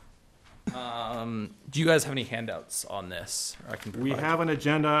right. Do you guys have any handouts on this? Or I can We provide? have an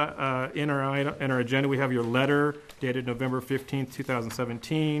agenda, in our agenda, we have your letter dated November 15th,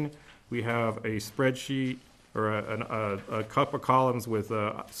 2017. We have a spreadsheet, or a couple of columns with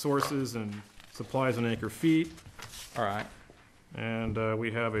sources and supplies in acre feet. All right. And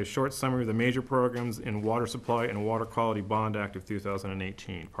we have a short summary of the major programs in Water Supply and Water Quality Bond Act of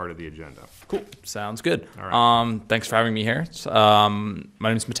 2018, part of the agenda. Cool. Sounds good. All right. Thanks for having me here. My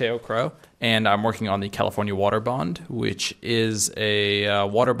name is Mateo Crow, and I'm working on the California Water Bond, which is a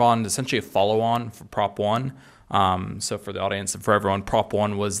water bond, essentially a follow-on for Prop 1. So for the audience and for everyone, Prop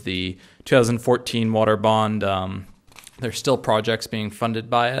 1 was the 2014 water bond. There's still projects being funded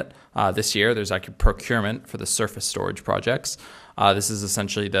by it. This year, there's actually procurement for the surface storage projects. This is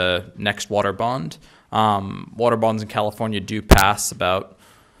essentially the next water bond. Water bonds in California do pass about,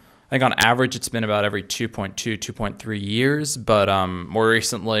 I think on average, it's been about every 2.2, 2.3 years, but more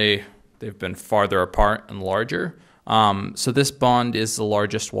recently, they've been farther apart and larger. So this bond is the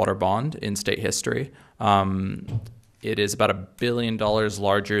largest water bond in state history. It is about $1 billion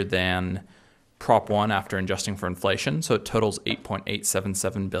larger than Prop 1 after adjusting for inflation, so it totals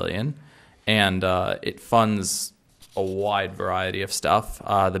 $8.877 billion, and it funds a wide variety of stuff.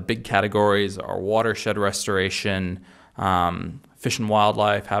 The big categories are watershed restoration, fish and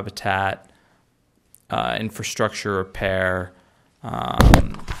wildlife habitat, infrastructure repair,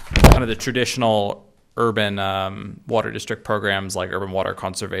 kind of the traditional urban water district programs like urban water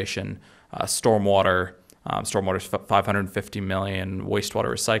conservation, stormwater. Stormwater is $550 million, wastewater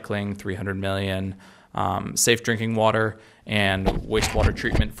recycling $300 million, safe drinking water and wastewater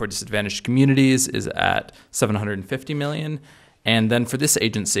treatment for disadvantaged communities is at $750 million. And then for this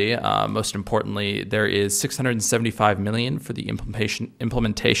agency, most importantly, there is $675 million for the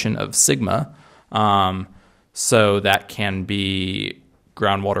implementation of SGMA. So that can be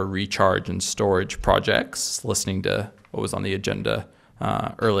groundwater recharge and storage projects. Listening to what was on the agenda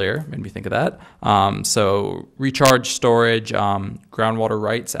earlier made me think of that. So recharge, storage, groundwater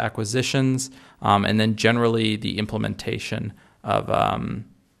rights acquisitions, and then generally the implementation of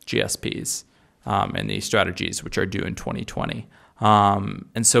GSPs and the strategies which are due in 2020.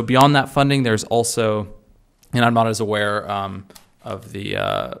 And so beyond that funding, there's also, and I'm not as aware of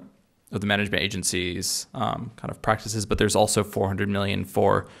the management agency's kind of practices, but there's also $400 million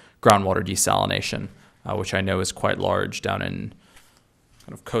for groundwater desalination, which I know is quite large down in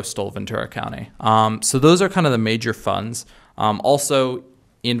kind of coastal Ventura County. So those are kind of the major funds. Also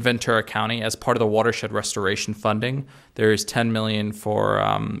in Ventura County, as part of the watershed restoration funding, there is $10 million for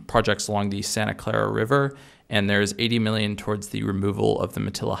projects along the Santa Clara River, and there's $80 million towards the removal of the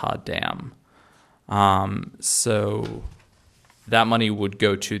Matilaha Dam. So that money would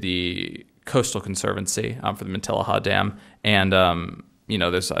go to the Coastal Conservancy for the Mintillaha Dam. And,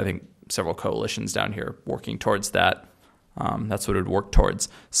 there's, I think, several coalitions down here working towards that. That's what it would work towards.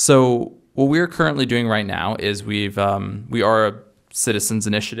 So what we're currently doing right now is we are a citizens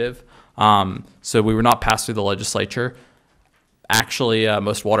initiative. So we were not passed through the legislature. Actually,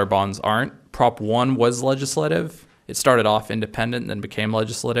 most water bonds aren't. Prop 1 was legislative. It started off independent and then became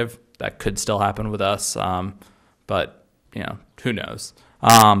legislative. That could still happen with us, but who knows.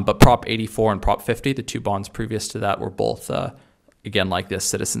 But Prop 84 and Prop 50, the two bonds previous to that, were both, again, like this,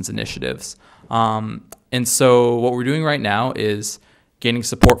 citizens initiatives. And so what we're doing right now is gaining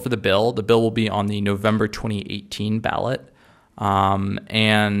support for the bill. The bill will be on the November 2018 ballot.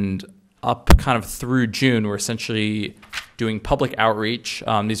 And up kind of through June, we're essentially doing public outreach.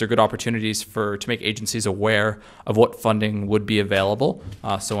 These are good opportunities to make agencies aware of what funding would be available.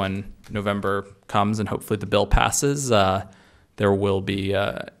 So when November comes and hopefully the bill passes, there will be,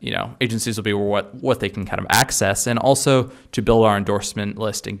 agencies will be what they can kind of access, and also to build our endorsement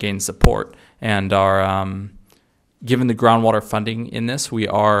list and gain support. And given the groundwater funding in this, we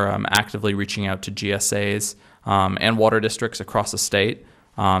are actively reaching out to GSAs and water districts across the state.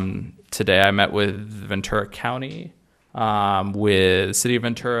 Today I met with Ventura County, with City of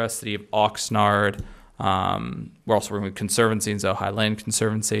Ventura, City of Oxnard. We're also working with Conservancy and Zohai Land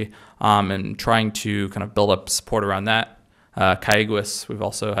Conservancy, and trying to kind of build up support around that. Cayuguas, we've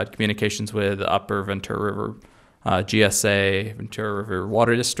also had communications with Upper Ventura River GSA, Ventura River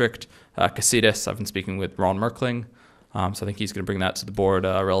Water District. Casitas, I've been speaking with Ron Merkling, so I think he's going to bring that to the board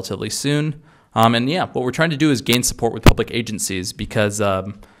relatively soon. What we're trying to do is gain support with public agencies because...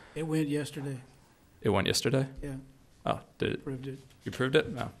 It went yesterday. It went yesterday? Yeah. Oh, did it? Approved it. You approved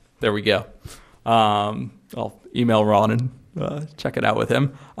it? No. There we go. I'll email Ron and check it out with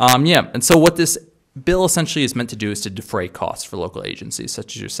him. And so what this bill essentially is meant to do is to defray costs for local agencies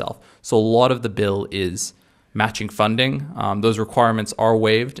such as yourself. So a lot of the bill is matching funding. Those requirements are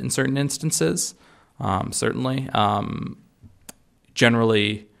waived in certain instances, certainly.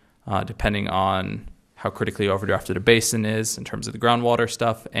 Generally, depending on how critically overdrafted a basin is in terms of the groundwater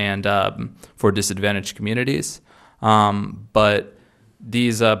stuff, and for disadvantaged communities. But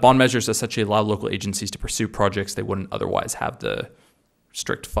these bond measures essentially allow local agencies to pursue projects they wouldn't otherwise have the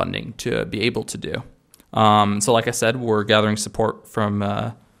strict funding to be able to do. So like I said, we're gathering support from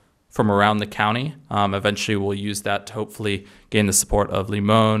around the county. Eventually we'll use that to hopefully gain the support of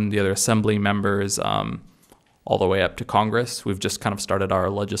Limon, the other assembly members, all the way up to Congress. We've just kind of started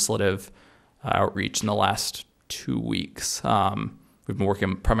our legislative outreach in the last 2 weeks. We've been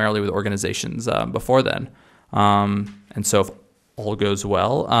working primarily with organizations before then. And so if all goes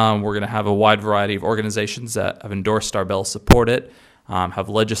well, we're going to have a wide variety of organizations that have endorsed our bill, support it, have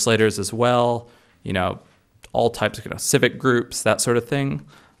legislators as well, all types of civic groups, that sort of thing.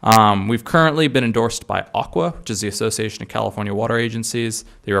 We've currently been endorsed by ACWA, which is the Association of California Water Agencies.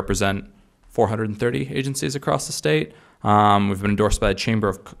 They represent 430 agencies across the state. We've been endorsed by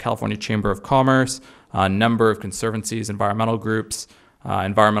the California Chamber of Commerce, a number of conservancies, environmental groups,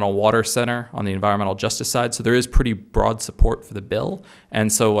 Environmental Water Center on the environmental justice side. So there is pretty broad support for the bill.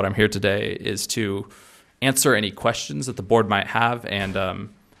 And so what I'm here today is to answer any questions that the board might have and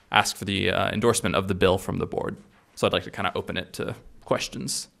ask for the endorsement of the bill from the board. So I'd like to kind of open it to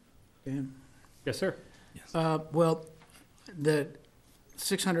questions. Dan? Yes, sir. Well, the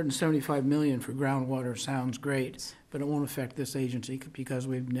 $675 million for groundwater sounds great, but it won't affect this agency because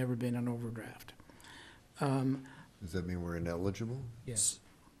we've never been on overdraft. Does that mean we're ineligible? Yes.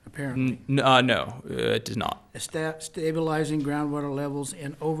 Apparently. No, it did not. Stabilizing groundwater levels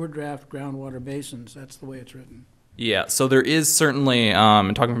in overdraft groundwater basins. That's the way it's written. Yeah, so there is certainly,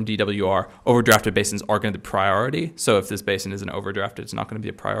 and talking from DWR, overdrafted basins are going to be priority. So if this basin isn't overdrafted, it's not going to be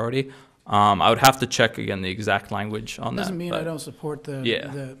a priority. I would have to check again the exact language on that. Doesn't mean I don't support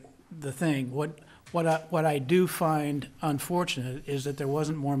the thing. What I do find unfortunate is that there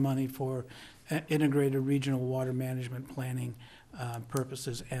wasn't more money for integrated regional water management planning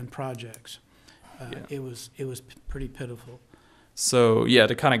purposes and projects. It was pretty pitiful. So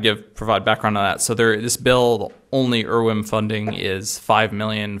to kind of provide background on that. So this bill, the only IRWIM funding is $5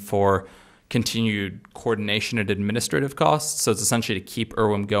 million for continued coordination and administrative costs. So it's essentially to keep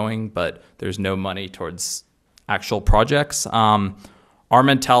IRWIM going, but there's no money towards actual projects. Our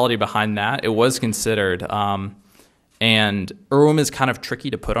mentality behind that, it was considered, and IRWIM is kind of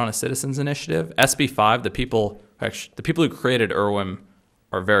tricky to put on a citizens initiative. SB5, the people who created IRWIM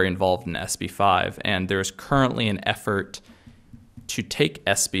are very involved in SB5, and there's currently an effort to take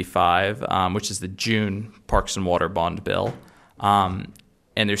SB5, which is the June Parks and Water Bond Bill,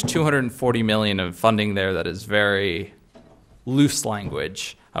 and there's 240 million of funding there that is very loose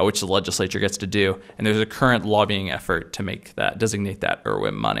language, which the legislature gets to do. And there's a current lobbying effort to designate that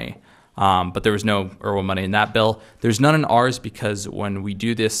IRWIM money. But there was no IRWIM money in that bill. There's none in ours because when we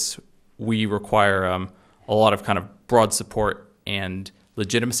do this, we require a lot of kind of broad support and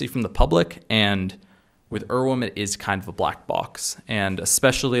legitimacy from the public. And with IRWIM, it is kind of a black box. And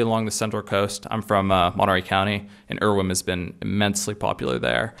especially along the Central Coast, I'm from Monterey County, and IRWIM has been immensely popular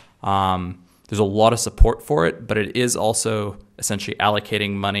there. There's a lot of support for it, but it is also essentially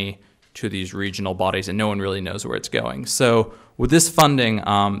allocating money to these regional bodies, and no one really knows where it's going. So with this funding,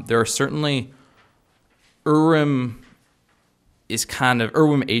 there are certainly IRWIM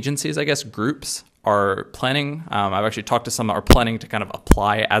agencies, I guess, groups are planning. I've actually talked to some that are planning to kind of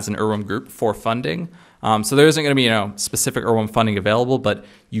apply as an IRWIM group for funding. So there isn't going to be specific IRWIM funding available, but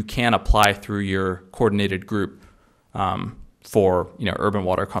you can apply through your coordinated group for urban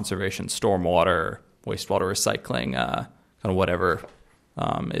water conservation, stormwater, wastewater recycling, kind of whatever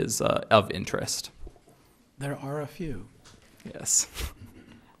is of interest. There are a few. Yes.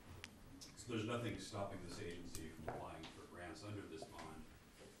 So there's nothing stopping this agency from applying for grants under this bond,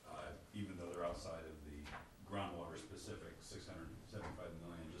 even though they're outside of the groundwater specific 675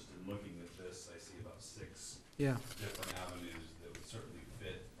 million. Just in looking at this, I see about 6 different avenues that would certainly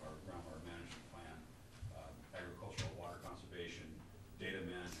fit our groundwater management plan: agricultural water conservation, data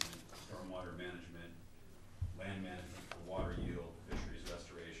management, stormwater management, land management for water yield, fisheries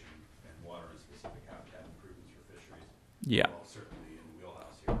restoration, and water and specific habitat improvements for fisheries. Yeah. All certainly in the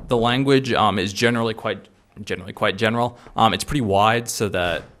wheelhouse here. The language is generally quite general. It's pretty wide, so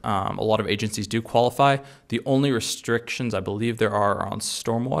that a lot of agencies do qualify. The only restrictions I believe there are on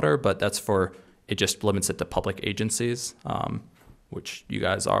stormwater, but it just limits it to public agencies, which you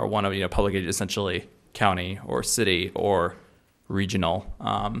guys are one of. Public agencies, essentially county or city or regional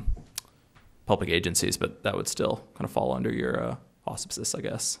public agencies, but that would still kind of fall under your auspices, I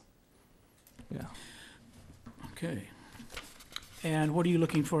guess. Yeah. Okay. And what are you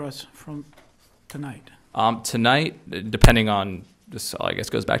looking for us from tonight? Tonight, depending on this, I guess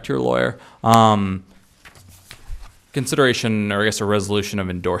goes back to your lawyer. Consideration, or I guess a resolution of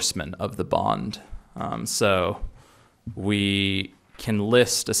endorsement of the bond. So we can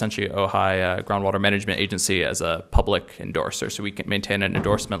list essentially Ojai Groundwater Management Agency as a public endorser. So we can maintain an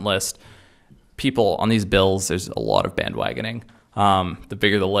endorsement list. People on these bills, there's a lot of bandwagoning. The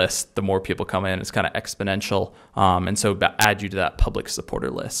bigger the list, the more people come in. It's kind of exponential. And so add you to that public supporter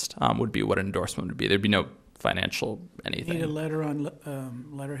list would be what an endorsement would be. There'd be no financial anything. Need a letter on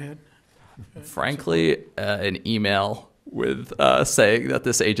letterhead? Frankly, an email with saying that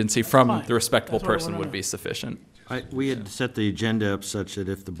this agency from the respectable person would be sufficient. We had set the agenda up such that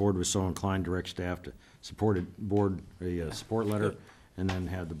if the board was so inclined, direct staff to support a support letter, and then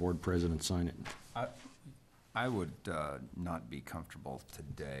have the board president sign it. I would not be comfortable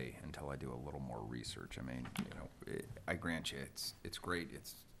today until I do a little more research. I mean, I grant you, it's great.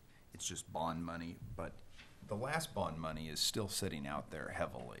 It's just bond money, but the last bond money is still sitting out there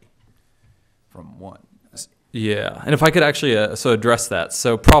heavily from one. Yeah, and if I could actually address that.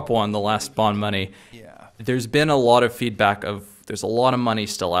 So Prop 1, the last bond money. Yeah. There's been a lot of feedback of there's a lot of money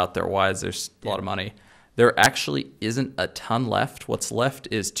still out there. Why is there a lot of money? There actually isn't a ton left. What's left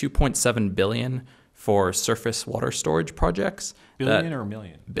is $2.7 billion for surface water storage projects. Billion or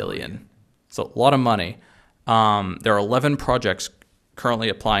million? Billion. So a lot of money. There are 11 projects currently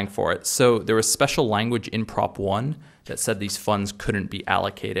applying for it. So there was special language in Prop 1 that said these funds couldn't be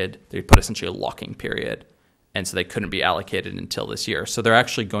allocated. They put essentially a locking period. And so they couldn't be allocated until this year. So they're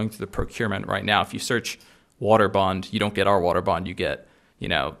actually going through the procurement right now. If you search water bond, you don't get our water bond. You get,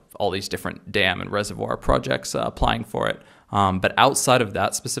 all these different dam and reservoir projects applying for it. But outside of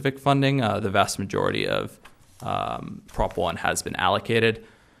that specific funding, the vast majority of Prop 1 has been allocated.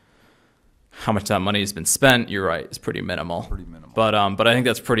 How much that money has been spent, you're right, is pretty minimal. But I think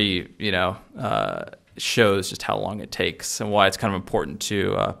that's pretty, shows just how long it takes and why it's kind of important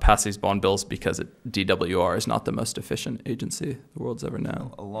to pass these bond bills, because DWR is not the most efficient agency the world's ever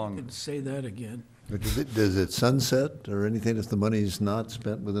known. Say that again. But does it sunset or anything if the money's not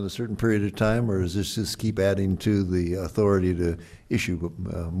spent within a certain period of time, or does this just keep adding to the authority to issue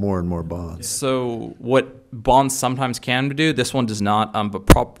more and more bonds? So what bonds sometimes can do, this one does not, but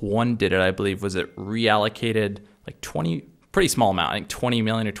Prop 1 did it, I believe. Was it reallocated like 20, pretty small amount, I think 20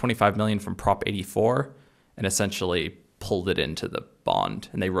 million or 25 million from Prop 84, and essentially pulled it into the bond,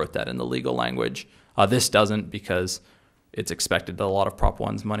 and they wrote that in the legal language. This doesn't, because it's expected that a lot of Prop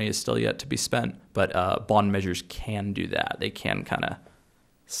 1's money is still yet to be spent, but bond measures can do that. They can kind of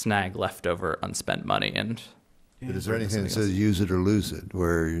snag leftover unspent money and But is there anything that says use it or lose it,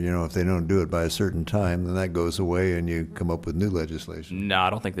 where, if they don't do it by a certain time, then that goes away and you come up with new legislation? No,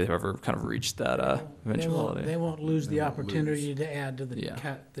 I don't think they've ever kind of reached that eventuality. They won't lose the opportunity to add to the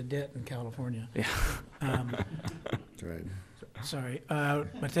Yeah. the debt in California. Yeah. That's right. Sorry,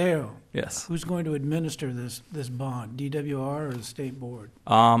 Mateo, Yes. who's going to administer this bond, DWR or the state board?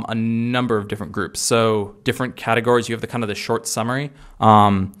 A number of different groups. So different categories. You have the kind of the short summary.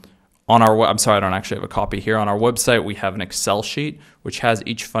 On our, I'm sorry, I don't actually have a copy here. On our website, we have an Excel sheet which has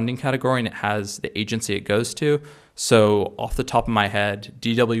each funding category and it has the agency it goes to. So off the top of my head,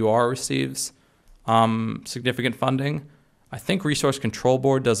 DWR receives significant funding. I think Resource Control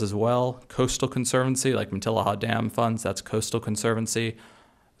Board does as well. Coastal Conservancy, like Mintillaha Dam funds, that's Coastal Conservancy.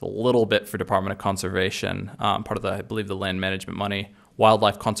 A little bit for Department of Conservation, part of the, I believe, the land management money.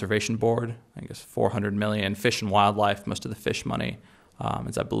 Wildlife Conservation Board, I guess $400 million. Fish and Wildlife, most of the fish money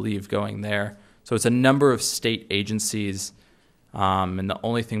is, I believe, going there. So it's a number of state agencies, and the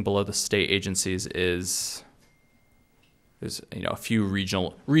only thing below the state agencies is there's a few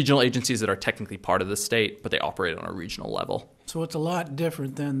regional agencies that are technically part of the state, but they operate on a regional level. So it's a lot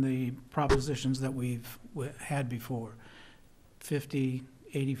different than the propositions that we've had before. 50,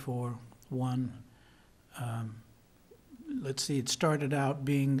 84, 1. Let's see, it started out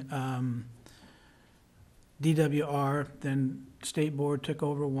being DWR, then State Board took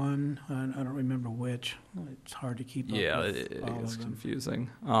over 1. I don't remember which. It's hard to keep up with It all gets of them.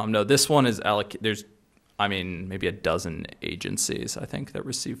 confusing. No, this one is there's, maybe a dozen agencies, I think, that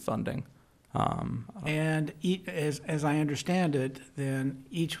receive funding. And as I understand it, then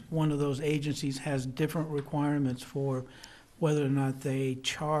each one of those agencies has different requirements for whether or not they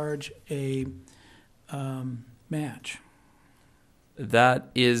charge a match. That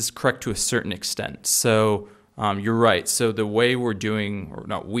is correct to a certain extent. So you're right. So the way we're doing, or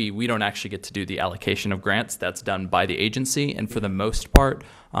not we don't actually get to do the allocation of grants. That's done by the agency. And for the most part,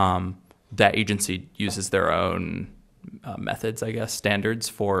 that agency uses their own methods, I guess, standards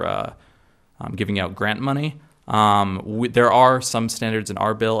for giving out grant money. There are some standards in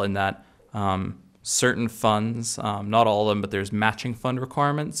our bill in that certain funds, not all of them, but there's matching fund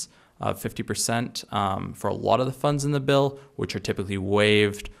requirements of 50% for a lot of the funds in the bill, which are typically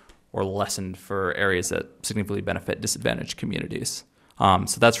waived or lessened for areas that significantly benefit disadvantaged communities.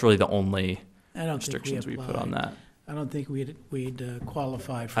 So that's really the only restrictions we put on that. I don't think we'd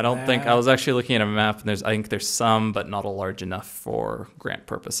qualify for that. I don't think, I was actually looking at a map, and I think there's some, but not a large enough for grant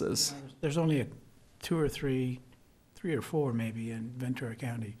purposes. There's only 2 or 3 or 4 maybe in Ventura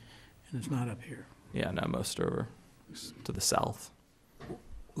County, and it's not up here. Yeah, no, most are over to the south.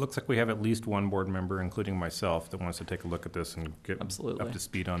 Looks like we have at least one board member, including myself, that wants to take a look at this and get Absolutely. up to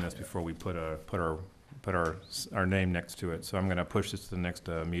speed on this before we put our name next to it. So I'm going to push this to the next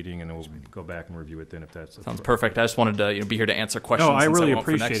meeting, and then we'll go back and review it then if that's... Sounds perfect. I just wanted to be here to answer questions. No, I since really won't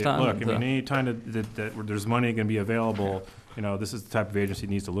for appreciate next it. time. Look, any time that there's money going to be available, this is the type of agency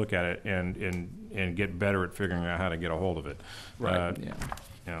that needs to look at it and get better at figuring out how to get a hold of it. Right,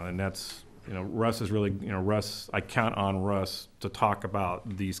 yeah. And that's... Russ is really, I count on Russ to talk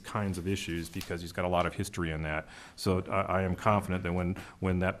about these kinds of issues because he's got a lot of history in that. So I am confident that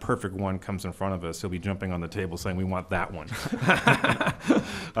when that perfect one comes in front of us, he'll be jumping on the table saying, we want that one.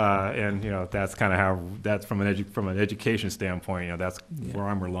 And, that's kind of how, that's from an education standpoint, that's where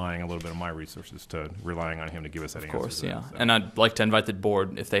I'm relying a little bit of my resources to relying on him to give us that answer. Of course, yeah. So. And I'd like to invite the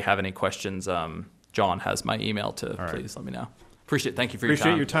board, if they have any questions, John has my email to please let me know. Thank you for your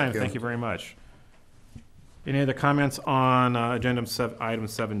time. Appreciate your time. Thank you very much. Any other comments on item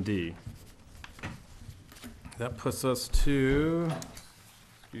 7D? That puts us to,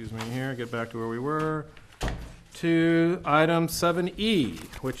 excuse me here, get back to where we were, to item 7E,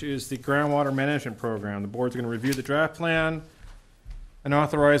 which is the groundwater management program. The board's going to review the draft plan and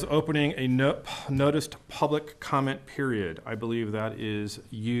authorize opening a noticed public comment period. I believe that is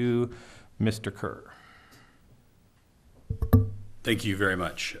you, Mr. Kerr. Thank you very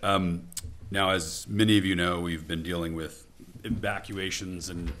much. Now, as many of you know, we've been dealing with evacuations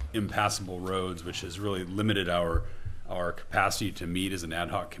and impassable roads, which has really limited our capacity to meet as an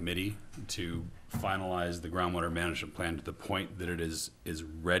ad hoc committee to finalize the groundwater management plan to the point that it is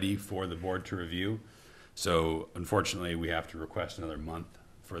ready for the board to review. So unfortunately, we have to request another month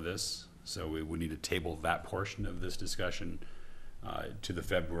for this. So we would need to table that portion of this discussion to the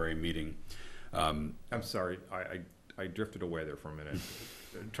February meeting. I'm sorry, I drifted away there for a minute.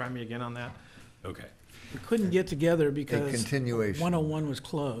 Try me again on that. Okay. We couldn't get together because continuation. 101 was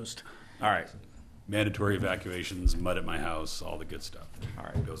closed. All right. Mandatory evacuations, mud at my house, all the good stuff. All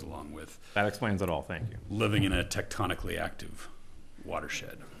right, goes along with That explains it all. Thank you. living in a tectonically active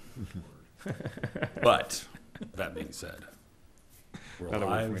watershed. But That being said, we're Another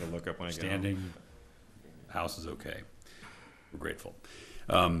word for alive, me to look up when I get home. standing, house is okay. We're grateful.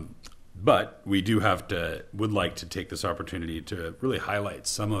 But we do would like to take this opportunity to really highlight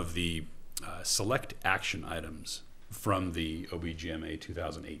some of the select action items from the OBGMA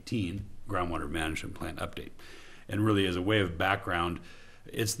 2018 Groundwater Management Plan update. And really, as a way of background,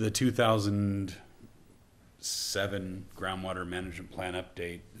 it's the 2007 Groundwater Management Plan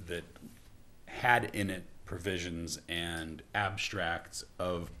update that had in it provisions and abstracts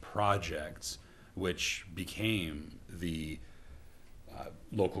of projects which became the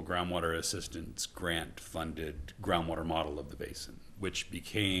local groundwater assistance grant funded groundwater model of the basin, which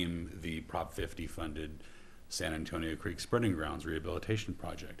became the Prop 50 funded San Antonio Creek Spreading Grounds Rehabilitation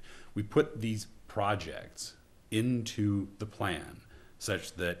Project. We put these projects into the plan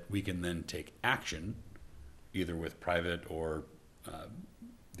such that we can then take action either with private or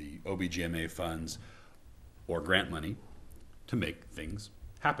the OBGMA funds or grant money to make things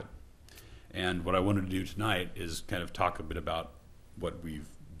happen. And what I wanted to do tonight is kind of talk a bit about what we've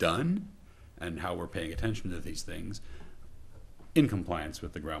done and how we're paying attention to these things in compliance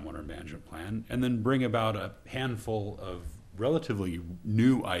with the groundwater management plan, and then bring about a handful of relatively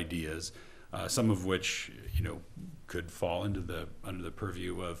new ideas, some of which could fall into under the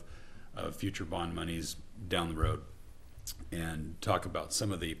purview of future bond monies down the road, and talk about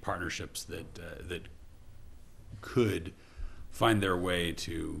some of the partnerships that could find their way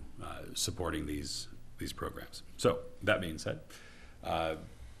to supporting these programs. So that being said,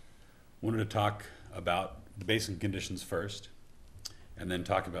 wanted to talk about the basin conditions first, and then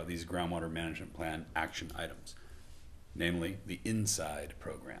talk about these groundwater management plan action items, namely the inside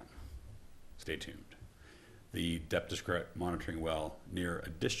program. Stay tuned. The depth discrete monitoring well near a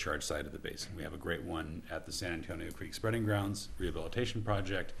discharge site of the basin. We have a great one at the San Antonio Creek Spreading Grounds Rehabilitation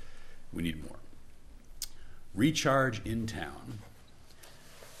Project. We need more. Recharge in town,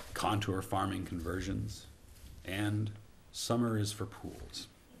 contour farming conversions, and summer is for pools.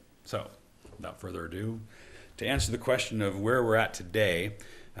 So, without further ado, to answer the question of where we're at today,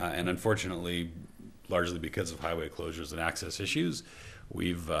 and unfortunately, largely because of highway closures and access issues,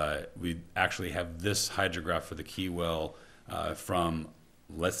 we actually have this hydrograph for the Key Well from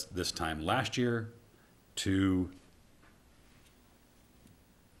this time last year to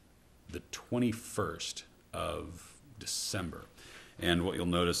the 21st of December. And what you'll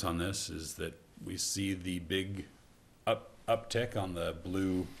notice on this is that we see the big uptick on the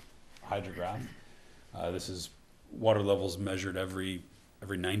blue hydrograph. This is water levels measured every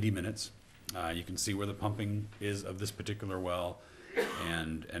 90 minutes. You can see where the pumping is of this particular well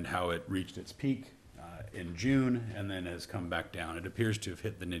and how it reached its peak in June and then has come back down. It appears to have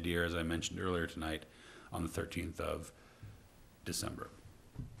hit the nadir, as I mentioned earlier tonight, on the 13th of December.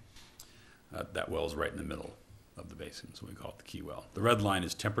 That well is right in the middle of the basin, so we call it the Key Well. The red line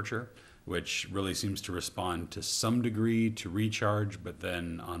is temperature, which really seems to respond to some degree to recharge, but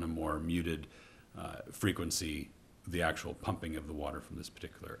then on a more muted frequency, the actual pumping of the water from this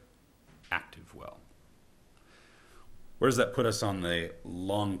particular active well. Where does that put us on the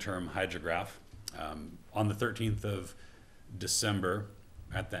long-term hydrograph? On the 13th of December,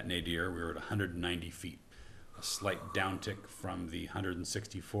 at that nadir, we were at 190 feet. A slight downtick from the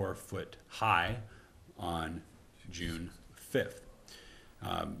 164-foot high on June 5th.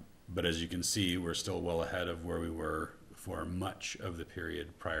 But as you can see, we're still well ahead of where we were for much of the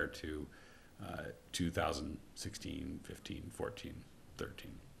period prior to 2016, 15, 14,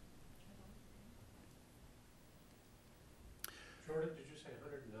 13. Jordan, did you say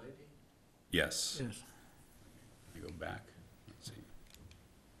 190? Yes. Yes. Let me go back. Let's see.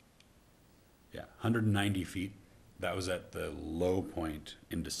 Yeah, 190 feet. That was at the low point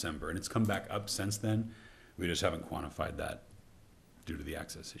in December, and it's come back up since then. We just haven't quantified that due to the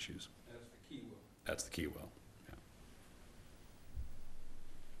access issues. That's the Key Well. That's the Key Well.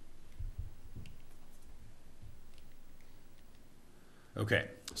 Yeah. Okay,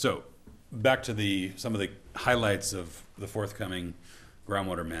 so back to some of the highlights of the forthcoming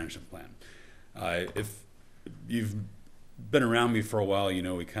groundwater management plan. If you've been around me for a while, you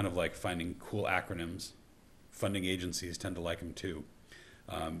know we kind of like finding cool acronyms. Funding agencies tend to like them too.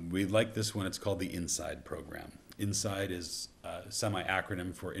 We like this one. It's called the INSIDE program. INSIDE is a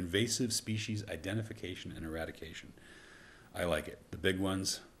semi-acronym for Invasive Species Identification and Eradication. I like it. The big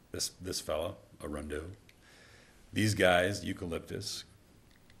ones, this fellow, arundo. These guys, eucalyptus,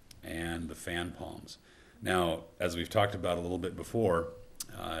 and the fan palms. Now, as we've talked about a little bit before,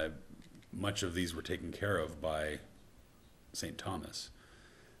 much of these were taken care of by St. Thomas.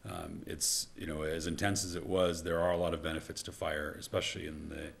 It's, you know, as intense as it was, there are a lot of benefits to fire, especially in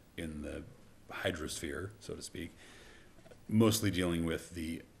the hydrosphere, so to speak, mostly dealing with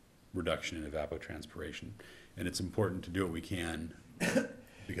the reduction in evapotranspiration. And it's important to do what we can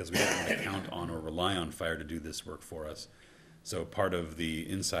because we don't want to count on or rely on fire to do this work for us. So part of the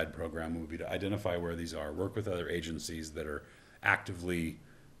inside program would be to identify where these are, work with other agencies that are actively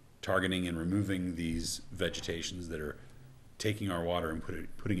targeting and removing these vegetations that are taking our water and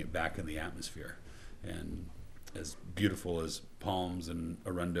putting it back in the atmosphere. And as beautiful as palms and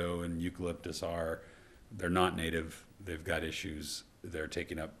arundo and eucalyptus are, they're not native. They've got issues. They're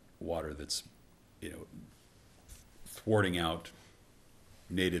taking up water that's, thwarting out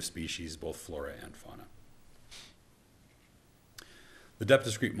native species, both flora and fauna. The depth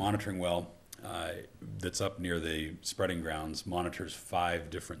discrete monitoring well that's up near the spreading grounds monitors 5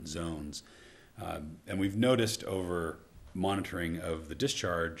 different zones. And we've noticed over monitoring of the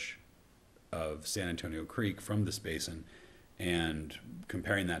discharge of San Antonio Creek from this basin and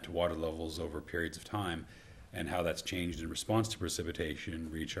comparing that to water levels over periods of time and how that's changed in response to precipitation,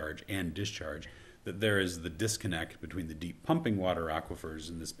 recharge, and discharge, that there is the disconnect between the deep pumping water aquifers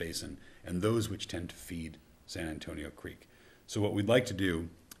in this basin and those which tend to feed San Antonio Creek. So what we'd like to do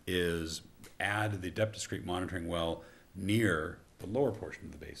is add the depth discrete monitoring well near the lower portion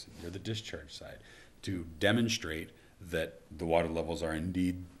of the basin, near the discharge side, to demonstrate that the water levels are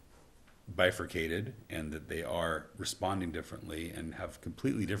indeed bifurcated and that they are responding differently and have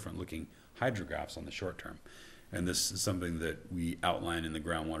completely different looking hydrographs on the short term. And this is something that we outline in the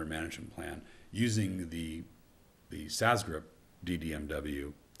groundwater management plan using the SASGRIP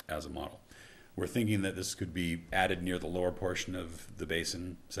DDMW as a model. We're thinking that this could be added near the lower portion of the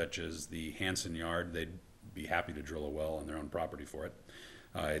basin, such as the Hanson Yard. They'd be happy to drill a well on their own property for it.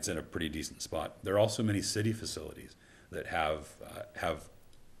 It's in a pretty decent spot. There are also many city facilities that have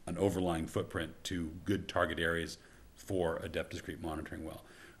an overlying footprint to good target areas for a depth discrete monitoring well.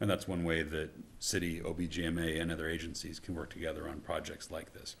 And that's one way that city, OBGMA, and other agencies can work together on projects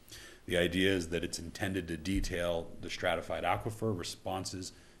like this. The idea is that it's intended to detail the stratified aquifer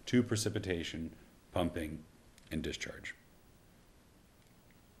responses to precipitation, pumping, and discharge.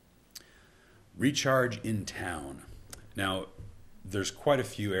 Recharge in town. Now, there's quite a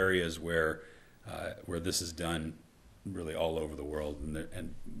few areas where this is done really all over the world,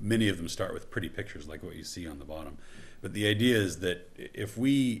 and many of them start with pretty pictures like what you see on the bottom. But the idea is that if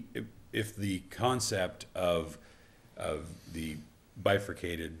the concept of the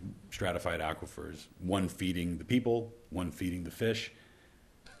bifurcated stratified aquifers, one feeding the people, one feeding the fish,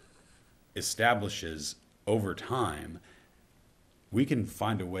 establishes over time, we can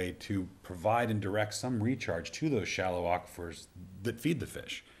find a way to provide and direct some recharge to those shallow aquifers that feed the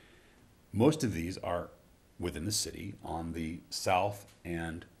fish. Most of these are within the city on the south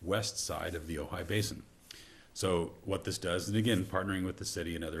and west side of the Ojai Basin. So what this does, and again, partnering with the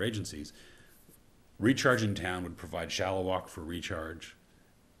city and other agencies, Recharge in Town would provide shallow aquifer recharge,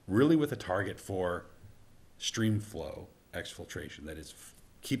 really with a target for stream flow exfiltration, that is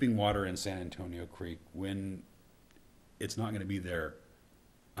keeping water in San Antonio Creek when it's not going to be there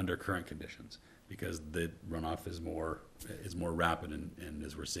under current conditions, because the runoff is more rapid and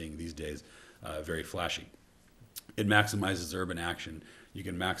as we're seeing these days, very flashy. It maximizes urban action. You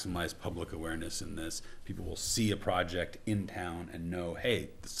can maximize public awareness in this. People will see a project in town and know, hey,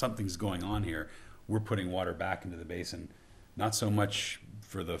 something's going on here. We're putting water back into the basin, not so much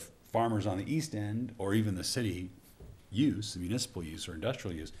for the farmers on the east end or even the city use, municipal use or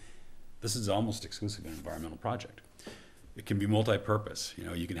industrial use. This is almost exclusively an environmental project. It can be multi-purpose.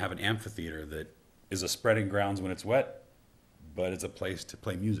 You can have an amphitheater that is a spreading grounds when it's wet, but it's a place to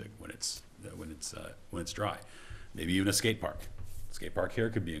play music when it's dry. Maybe even a skate park. Skate park here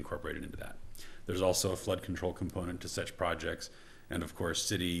could be incorporated into that. There's also a flood control component to such projects, and of course,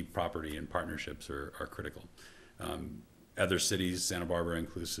 city property and partnerships are critical. Other cities, Santa Barbara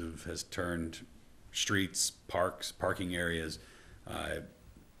inclusive, has turned streets, parks, parking areas,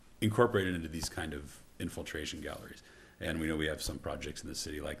 incorporated into these kind of infiltration galleries. And we know we have some projects in the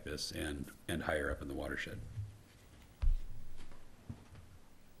city like this and higher up in the watershed.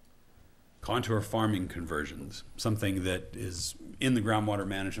 Contour farming conversions, something that is in the groundwater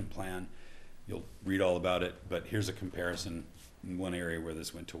management plan. You'll read all about it, but here's a comparison in one area where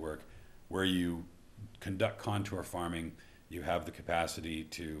this went to work. Where you conduct contour farming, you have the capacity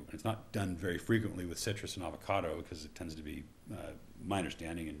to, and it's not done very frequently with citrus and avocado because it tends to be, my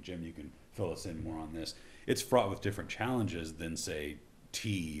understanding, and Jim, you can fill us in more on this, it's fraught with different challenges than, say,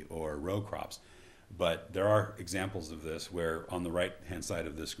 tea or row crops. But there are examples of this where on the right-hand side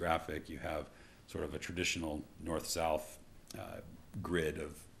of this graphic, you have sort of a traditional north-south grid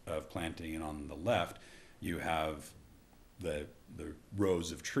of planting, and on the left, you have the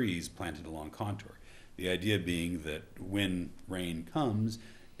rows of trees planted along contour. The idea being that when rain comes,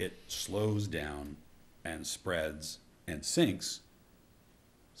 it slows down and spreads and sinks.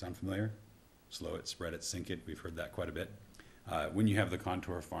 Sound familiar? Slow it, spread it, sink it. We've heard that quite a bit. When you have the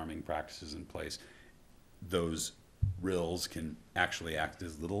contour farming practices in place, those rills can actually act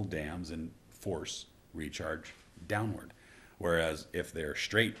as little dams and force recharge downward. Whereas if they're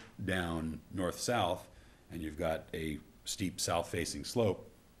straight down north-south and you've got a steep south-facing slope,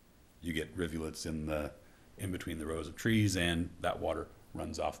 you get rivulets in between the rows of trees, and that water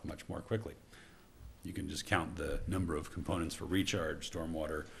runs off much more quickly. You can just count the number of components for recharge,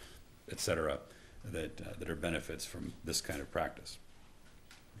 stormwater, et cetera, that are benefits from this kind of practice.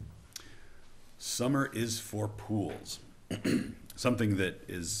 Summer is for pools. Something that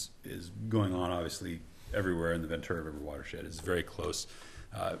is going on obviously everywhere in the Ventura River watershed is very close,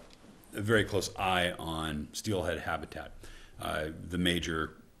 a very close eye on steelhead habitat. The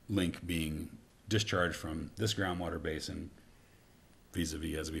major link being discharge from this groundwater basin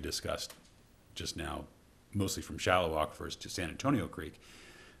vis-a-vis, as we discussed just now, mostly from shallow aquifers to San Antonio Creek.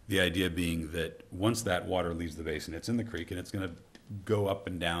 The idea being that once that water leaves the basin, it's in the creek and it's going to go up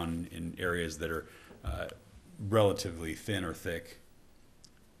and down in areas that are relatively thin or thick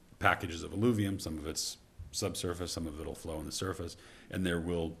packages of alluvium. Some of it's subsurface, some of it will flow on the surface, and there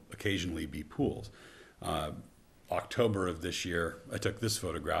will occasionally be pools. October of this year, I took this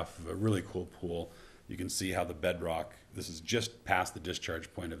photograph of a really cool pool. You can see how the bedrock, this is just past the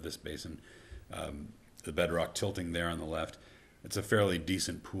discharge point of this basin, the bedrock tilting there on the left. It's a fairly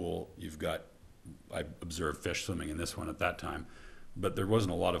decent pool. You've got, I observed fish swimming in this one at that time, but there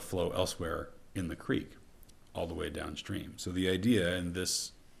wasn't a lot of flow elsewhere in the creek, all the way downstream. So the idea in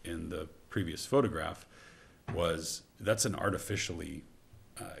the previous photograph was that's an artificially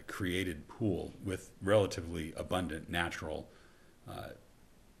created pool with relatively abundant natural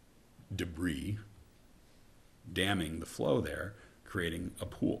debris damming the flow there, creating a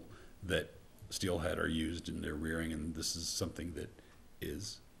pool that steelhead are used in their rearing, and this is something that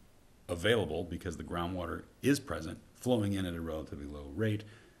is available because the groundwater is present, flowing in at a relatively low rate.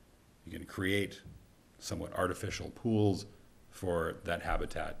 You can create somewhat artificial pools for that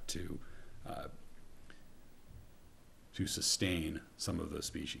habitat to sustain some of those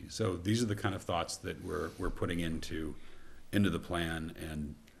species. So these are the kind of thoughts that we're putting into the plan,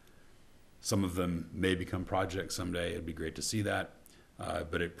 and some of them may become projects someday. It'd be great to see that.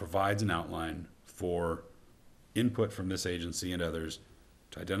 But it provides an outline for input from this agency and others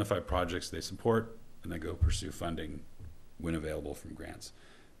to identify projects they support, and then go pursue funding when available from grants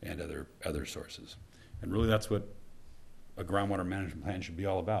and other sources. And really that's what a groundwater management plan should be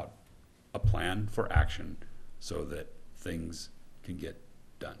all about. A plan for action so that things can get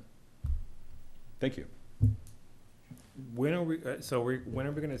done. Thank you. When are we going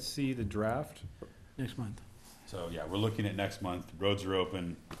to see the draft? Next month. So yeah, we're looking at next month. Roads are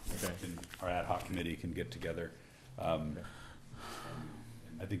open. Okay. And our ad hoc committee can get together. And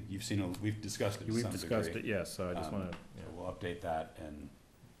I think you've seen, we've discussed it to some degree. We've discussed it, yes, so I just want to. So we'll update that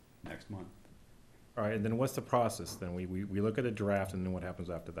next month. All right, and then what's the process then? We look at a draft, and then what happens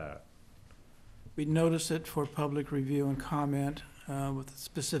after that? We notice it for public review and comment with a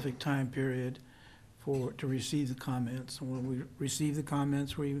specific time period to receive the comments. And when we receive the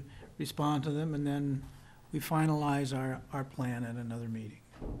comments, we respond to them, and then we finalize our plan at another meeting.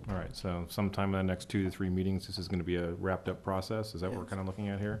 All right, so sometime in the next 2 to 3 meetings, this is going to be a wrapped-up process? Is that what we're kind of looking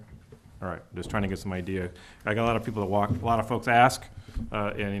at here? All right, just trying to get some idea. I got a lot of people a lot of folks ask,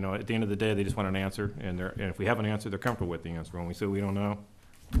 and at the end of the day, they just want an answer, and if we have an answer, they're comfortable with the answer. When we say we don't know,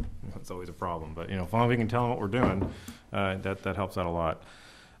 it's always a problem. But as long as we can tell them what we're doing, that helps out a lot.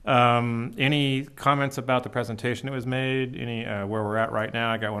 Any comments about the presentation that was made? Any where we're at right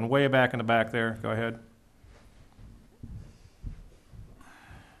now? I got one way back in the back there. Go ahead.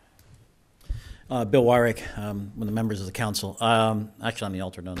 Bill Wyrick, one of the members of the council. Actually, I'm the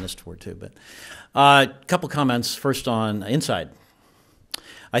alternate on this tour too, but a couple comments. First on inside.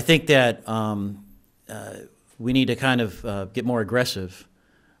 I think that we need to kind of get more aggressive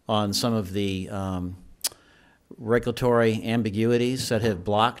on some of the regulatory ambiguities that have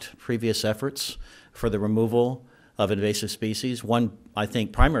blocked previous efforts for the removal of invasive species. One, I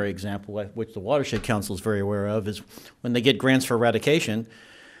think, primary example, which the Watershed Council is very aware of, is when they get grants for eradication,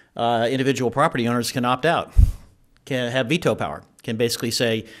 individual property owners can opt out, can have veto power, can basically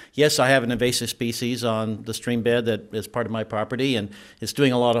say, yes, I have an invasive species on the stream bed that is part of my property and it's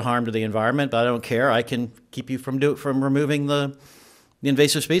doing a lot of harm to the environment, but I don't care. I can keep you from removing the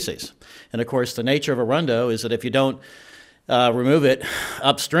invasive species. And of course, the nature of Arundo is that if you don't remove it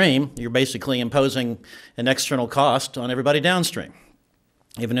upstream, you're basically imposing an external cost on everybody downstream,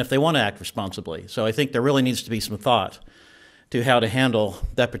 even if they want to act responsibly. So I think there really needs to be some thought to how to handle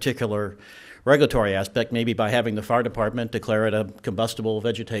that particular regulatory aspect, maybe by having the fire department declare it a combustible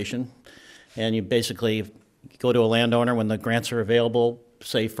vegetation, and you basically go to a landowner when the grants are available,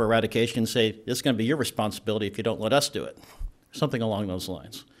 say for eradication, say, this is going to be your responsibility if you don't let us do it. Something along those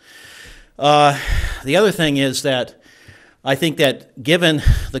lines. The other thing is that I think that given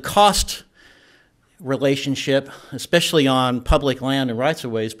the cost relationship, especially on public land and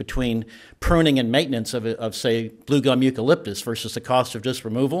rights-of-ways between pruning and maintenance of, say, blue gum eucalyptus versus the cost of just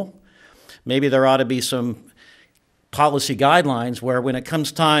removal, maybe there ought to be some policy guidelines where when it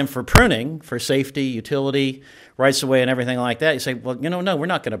comes time for pruning, for safety, utility, rights-of-way and everything like that, you say, well, you know, no, we're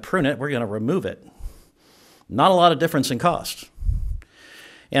not going to prune it, we're going to remove it. Not a lot of difference in cost.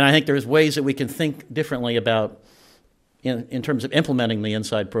 And I think there's ways that we can think differently about in terms of implementing the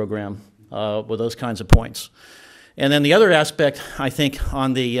inside program with those kinds of points. And then the other aspect, I think,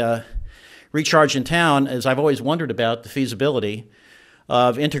 on the recharge in town is I've always wondered about the feasibility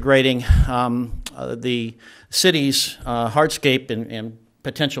of integrating the city's hardscape and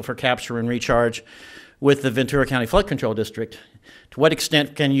potential for capture and recharge with the Ventura County Flood Control District. To what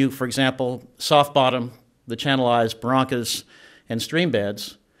extent can you, for example, soft bottom the channelized barrancas and stream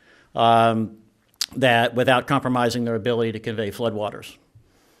beds that without compromising their ability to convey floodwaters,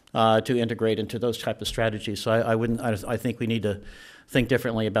 to integrate into those type of strategies. So I think we need to think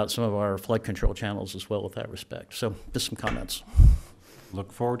differently about some of our flood control channels as well with that respect. So just some comments.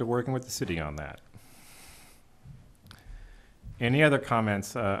 Look forward to working with the city on that. Any other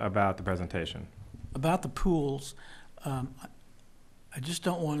comments about the presentation? About the pools, I just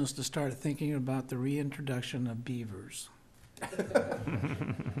don't want us to start thinking about the reintroduction of beavers.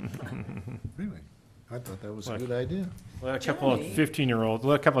 Really? I thought that was a Look. good idea. Let a couple of 15-year-olds,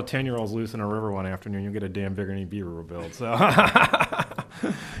 let a couple of 10-year-olds loose in a river one afternoon, you'll get a dam bigger than any beaver will build. So,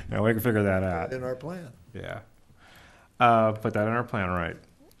 yeah, we can figure that out. In our plan. Yeah. Put that in our plan, right.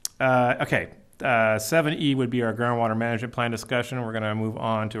 Okay. 7E would be our groundwater management plan discussion. We're going to move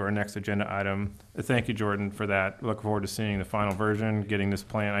on to our next agenda item. Thank you, Jordan, for that. Look forward to seeing the final version, getting this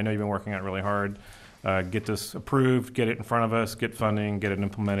plan. I know you've been working on it really hard. Get this approved, get it in front of us, get funding, get it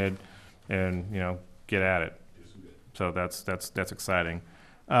implemented, and, you know, get at it. So that's exciting.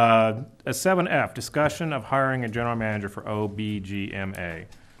 A 7F, discussion of hiring a general manager for OBGMA.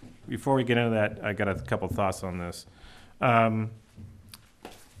 Before we get into that, I got a couple thoughts on this.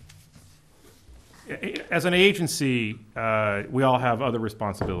 As an agency, we all have other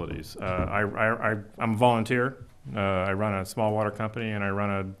responsibilities. I'm a volunteer. I run a small water company, and I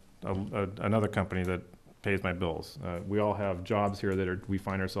run another company that pays my bills. We all have jobs here that we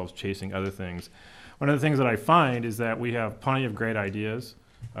find ourselves chasing other things. One of the things that I find is that we have plenty of great ideas.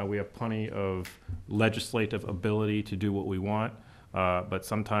 We have plenty of legislative ability to do what we want, but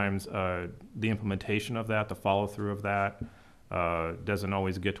sometimes the implementation of that, the follow-through of that, doesn't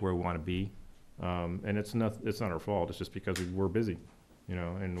always get to where we want to be. And it's not our fault. It's just because we're busy, you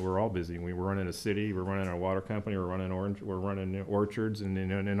know, and we're all busy. We're running a city, we're running a water company, we're running orchards, and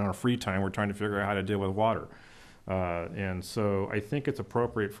in our free time, we're trying to figure out how to deal with water. And so I think it's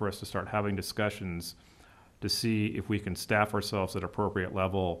appropriate for us to start having discussions to see if we can staff ourselves at appropriate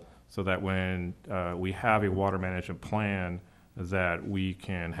level so that when we have a water management plan, that we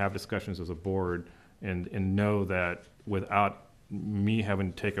can have discussions as a board and know that without me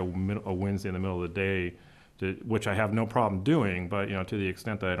having to take a Wednesday in the middle of the day, which I have no problem doing, but you know, to the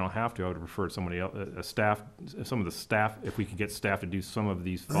extent that I don't have to, I would prefer somebody else, some of the staff, if we could get staff to do some of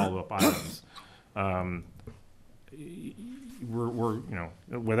these follow-up items. We're you know,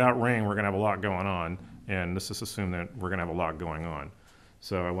 without rain, we're going to have a lot going on, and let's just assume that we're going to have a lot going on.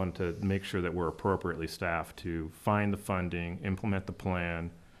 So I wanted to make sure that we're appropriately staffed to find the funding, implement the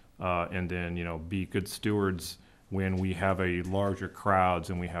plan, and then, you know, be good stewards when we have a larger crowds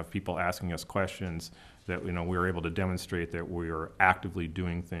and we have people asking us questions, that, you know, we're able to demonstrate that we are actively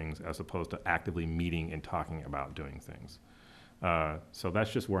doing things as opposed to actively meeting and talking about doing things. So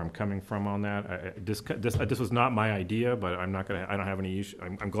that's just where I'm coming from on that. This was not my idea, but I don't have any issue.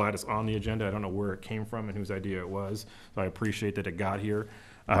 I'm glad it's on the agenda. I don't know where it came from and whose idea it was, so I appreciate that it got here.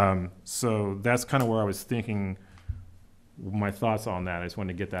 So that's kind of where I was thinking. My thoughts on that. I just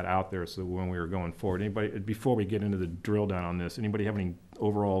wanted to get that out there so when we were going forward. Anybody, before we get into the drill down on this, anybody have any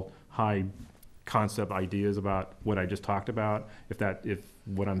overall high concept ideas about what I just talked about? If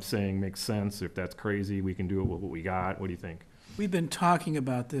what I'm saying makes sense, if that's crazy, we can do it with what we got. What do you think? We've been talking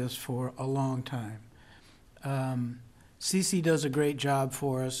about this for a long time. Cece does a great job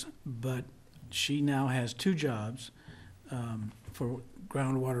for us, but she now has two jobs. for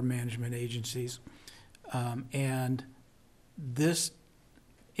groundwater management agencies. And this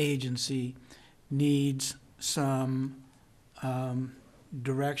agency needs some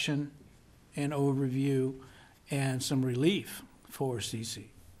direction and overview and some relief for Cece,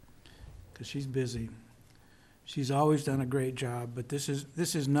 because she's busy. She's always done a great job, but this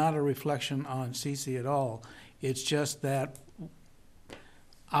is not a reflection on Cece at all. It's just that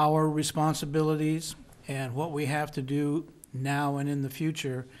our responsibilities and what we have to do now and in the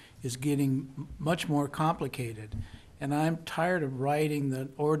future is getting much more complicated. And I'm tired of writing the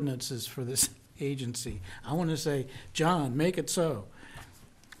ordinances for this agency. I want to say, John, make it so,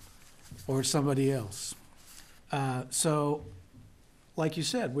 or somebody else. So, like you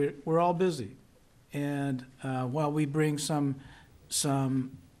said, we're all busy. And while we bring some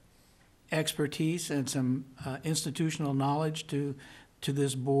expertise and some institutional knowledge to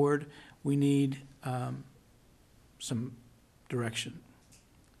this board, we need some direction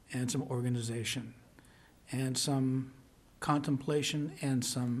and some organization and some contemplation and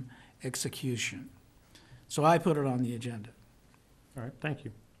some execution. So I put it on the agenda. All right, thank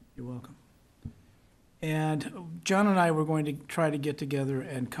you. You're welcome. And John and I were going to try to get together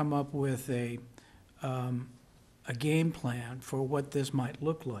and come up with a game plan for what this might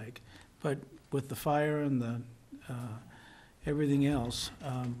look like. But with the fire and the everything else,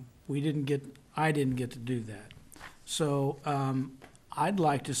 I didn't get to do that. So I'd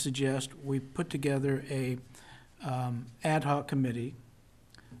like to suggest we put together a ad hoc committee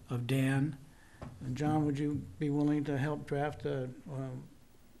of Dan. And John, would you be willing to help draft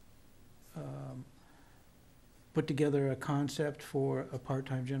put together a concept for a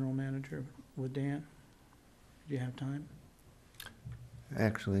part-time general manager with Dan? Do you have time?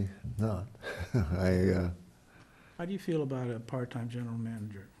 Actually, not. How do you feel about a part-time general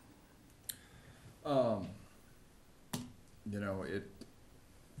manager? You know,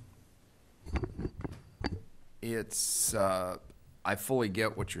 it's, I fully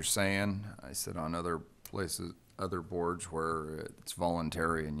get what you're saying. I sit on other places, other boards where it's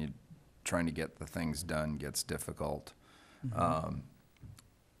voluntary and you trying to get the things done gets difficult. Mm-hmm.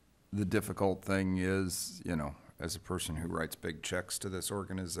 The difficult thing is, you know, as a person who writes big checks to this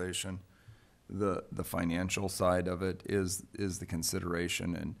organization, the financial side of it is the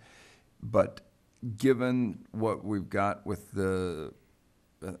consideration. But given what we've got with the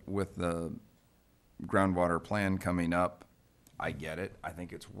groundwater plan coming up, I get it. I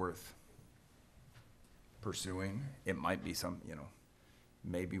think it's worth pursuing. It might be some, you know,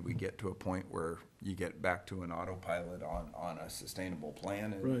 maybe we get to a point where you get back to an autopilot on a sustainable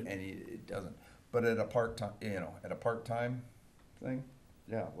plan and, Right. and it doesn't. But at a part-time, you know, at a part-time thing,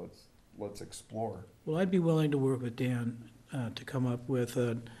 yeah, let's explore. Well, I'd be willing to work with Dan to come up with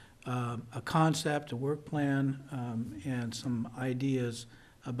a concept, a work plan, and some ideas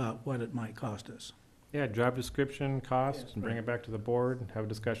about what it might cost us. Yeah, job description, cost, Yes, and bring right. it back to the board, have a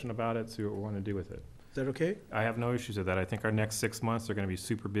discussion about it, see what we want to do with it. Is that okay? I have no issues with that. I think our next 6 months are going to be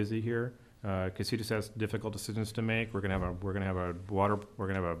super busy here, because he just has difficult decisions to make. We're going to have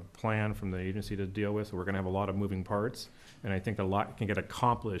a plan from the agency to deal with, so we're going to have a lot of moving parts. And I think a lot can get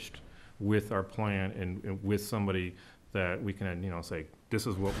accomplished with our plan and with somebody that we can, you know, say, this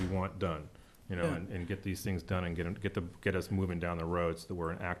is what we want done, you know, Yeah. and get these things done and get us moving down the road so that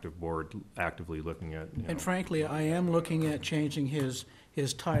we're an active board, actively looking at, you know. And frankly, I am looking at changing his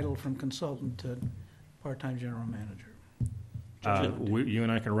title from consultant to part-time general manager. You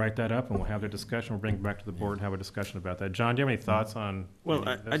and I can write that up, and we'll have the discussion. We'll bring it back to the board and have a discussion about that. John, do you have any thoughts on? Well,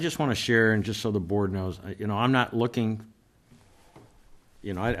 any of I this? just want to share, and just so the board knows, you know, I'm not looking,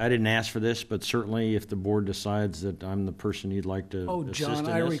 you know, I didn't ask for this, but certainly if the board decides that I'm the person you'd like to Oh, assist John,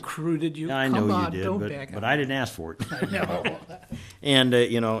 in I this. recruited you. Yeah, I Come know on, you did, don't back but out. I didn't ask for it. I know. And,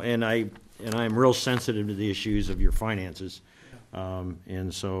 you know, and I'm real sensitive to the issues of your finances.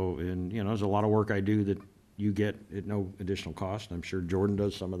 And so, you know, there's a lot of work I do that you get at no additional cost. I'm sure Jordan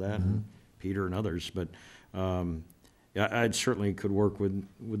does some of that, and Peter and others. But yeah, I certainly could work with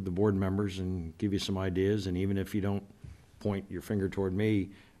the board members and give you some ideas. And even if you don't point your finger toward me,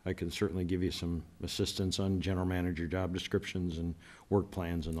 I can certainly give you some assistance on general manager job descriptions and work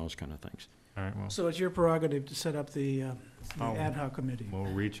plans and those kind of things. All right, well, So it's your prerogative to set up the Oh. ad hoc committee. we'll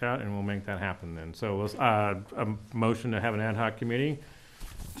reach out and we'll make that happen then. So let's, a motion to have an ad hoc committee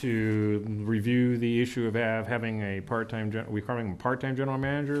to review the issue of having a part-time, we calling him a part-time general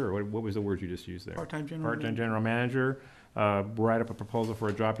manager, or what was the word you just used there? Part-time general Part-time manager. general manager, write up a proposal for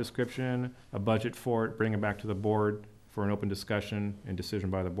a job description, a budget for it, bring it back to the board for an open discussion and decision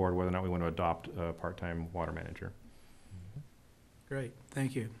by the board whether or not we want to adopt a part-time water manager. Great,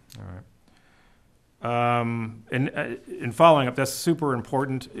 thank you. All right. In following up, that's super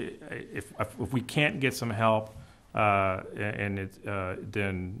important. If we can't get some help, then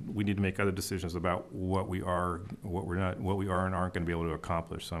we need to make other decisions about what we are and aren't going to be able to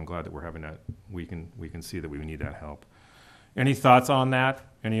accomplish. So I'm glad that we're having that. We can see that we need that help. Any thoughts on that?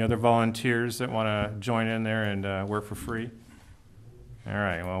 Any other volunteers that want to join in there and work for free? All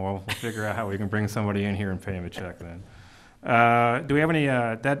right. Well, we'll figure out how we can bring somebody in here and pay him a check then. Do we have any?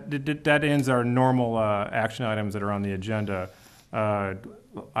 That ends our normal action items that are on the agenda.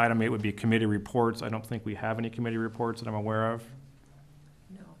 Item 8 would be committee reports. I don't think we have any committee reports that I'm aware of.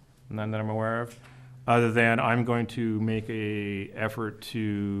 No. None that I'm aware of. Other than I'm going to make a effort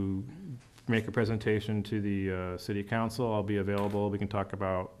to make a presentation to the city council. I'll be available. We can talk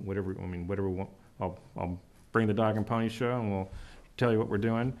about whatever we want. I'll bring the dog and pony show and we'll tell you what we're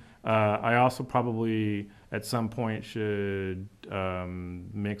doing. I also probably at some point should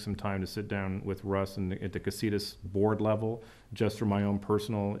make some time to sit down with Russ at the Casitas board level, just for my own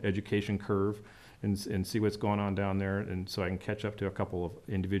personal education curve, and see what's going on down there, and so I can catch up to a couple of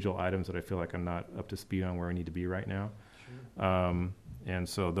individual items that I feel like I'm not up to speed on where I need to be right now. Sure. And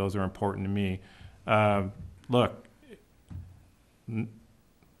so those are important to me. Look,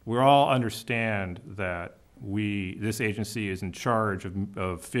 we all understand that this agency is in charge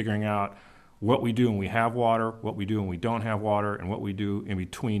of figuring out what we do when we have water, what we do when we don't have water, and what we do in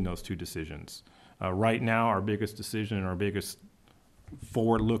between those two decisions. Right now, our biggest decision and our biggest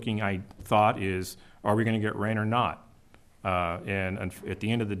forward-looking thought is, are we going to get rain or not? And at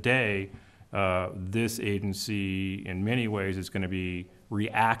the end of the day, this agency, in many ways, is going to be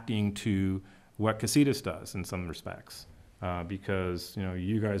reacting to what Casitas does in some respects. Because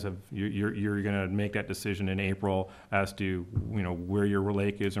you guys you're going to make that decision in April as to where your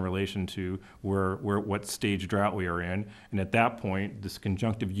lake is in relation to what stage drought we are in, and at that point, this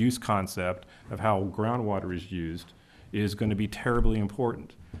conjunctive use concept of how groundwater is used is going to be terribly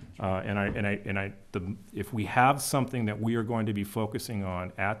important. If we have something that we are going to be focusing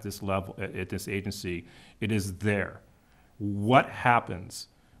on at this level at this agency, it is there. What happens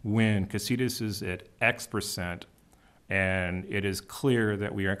when Casitas is at X%? And it is clear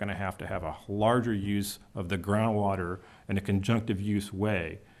that we are going to have a larger use of the groundwater in a conjunctive use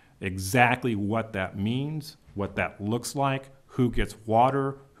way. Exactly what that means, what that looks like, who gets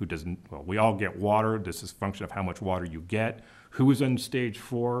water, who doesn't. Well, we all get water. This is a function of how much water you get, who is in stage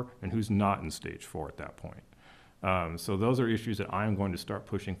 4 and who's not in stage 4 at that point. So those are issues that I'm going to start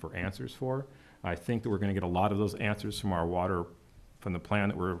pushing for answers for. I think that we're going to get a lot of those answers from the plan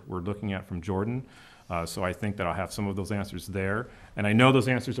that we're looking at from Jordan. So I think that I'll have some of those answers there. And I know those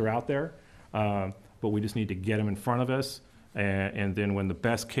answers are out there, but we just need to get them in front of us. And then when the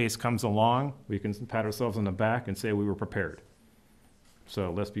best case comes along, we can pat ourselves on the back and say we were prepared. So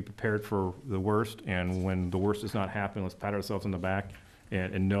let's be prepared for the worst. And when the worst does not happen, let's pat ourselves on the back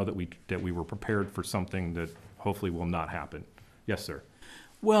and know that we were prepared for something that hopefully will not happen. Yes, sir.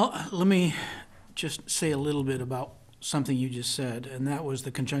 Well, let me just say a little bit about something you just said, and that was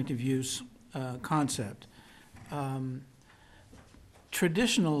the conjunctive use concept.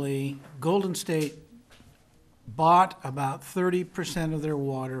 Traditionally, Golden State bought about 30% of their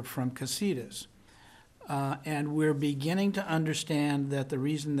water from Casitas. And we're beginning to understand that the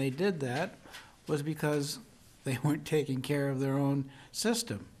reason they did that was because they weren't taking care of their own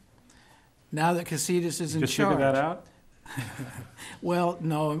system. Now that Casitas is in charge. Just figure that out? Well,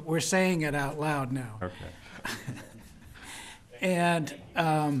 no, we're saying it out loud now. Okay. And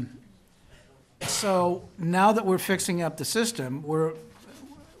so now that we're fixing up the system,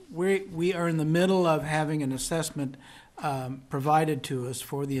 we are in the middle of having an assessment provided to us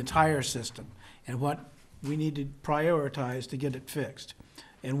for the entire system and what we need to prioritize to get it fixed.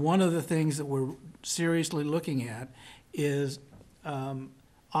 And one of the things that we're seriously looking at is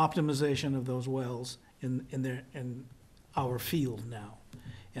optimization of those wells in our field now,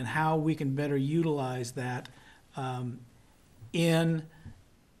 and how we can better utilize that in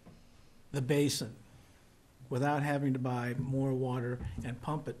the basin without having to buy more water and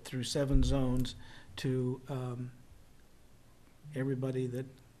pump it through 7 zones to everybody that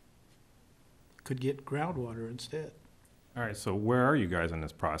could get groundwater instead. All right, so where are you guys in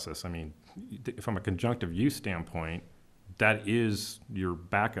this process? I mean, from a conjunctive use standpoint, that is your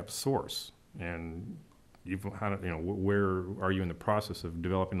backup source. And where are you in the process of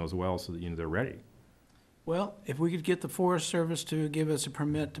developing those wells so that they're ready? Well, if we could get the Forest Service to give us a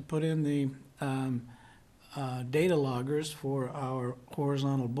permit to put in the data loggers for our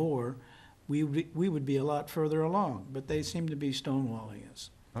horizontal bore, we would be a lot further along, but they seem to be stonewalling us.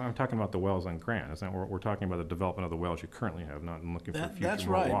 I'm talking about the wells on Grant. Isn't that, we're talking about the development of the wells you currently have, not looking for That's future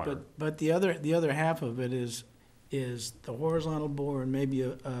more right, water. but the other half of it is the horizontal bore and maybe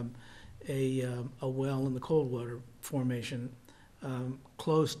a well in the cold water formation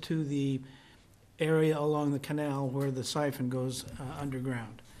close to the area along the canal where the siphon goes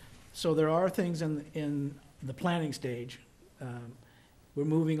underground. So there are things in the planning stage. We're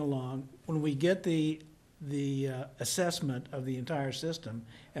moving along. When we get the assessment of the entire system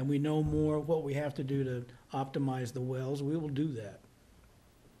and we know more what we have to do to optimize the wells, we will do that.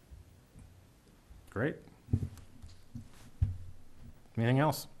 Great. Anything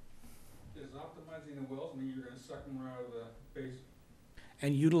else? Does optimizing the wells mean you're gonna suck more out of the basin?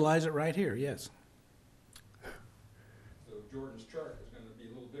 And utilize it right here, yes. So Jordan's chart is gonna be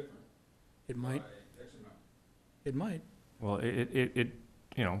a little different. It might, By X amount. it might. Well,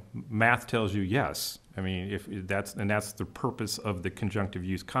 you know, math tells you yes. I mean, if that's the purpose of the conjunctive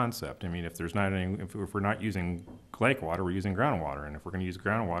use concept. I mean, if there's not any, if we're not using lake water, we're using groundwater, and if we're going to use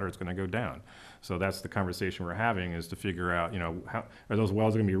groundwater, it's going to go down. So that's the conversation we're having, is to figure out, you know, how are those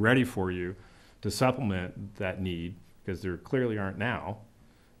wells going to be ready for you to supplement that need, because there clearly aren't now,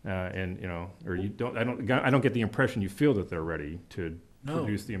 and you know, or you don't. I don't get the impression you feel that they're ready to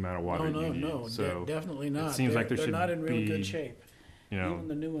produce the amount of water you need. No, So definitely not. it seems like there They're should not in real be, good shape. you know, Even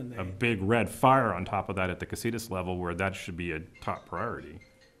the new one, a big red fire on top of that at the Casitas level, where that should be a top priority.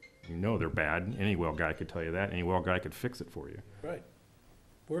 You know they're bad. Any well guy could tell you that. Any well guy could fix it for you. Right.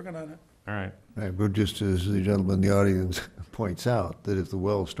 Working on it. All right. Right, but just as the gentleman in the audience points out, that if the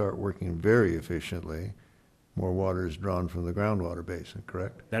wells start working very efficiently, more water is drawn from the groundwater basin,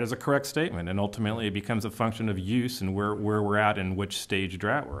 correct? That is a correct statement, and ultimately it becomes a function of use and where we're at and which stage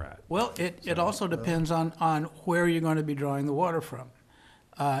drought we're at. Well, it also depends on where you're going to be drawing the water from.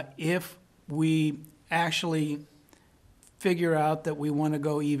 If we actually figure out that we want to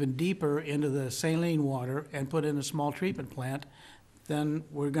go even deeper into the saline water and put in a small treatment plant, then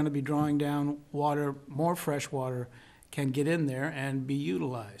we're going to be drawing down water, more fresh water can get in there and be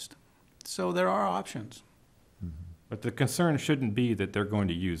utilized. So there are options. But the concern shouldn't be that they're going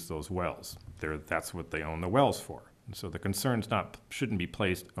to use those wells. That's what they own the wells for. And so the concern shouldn't be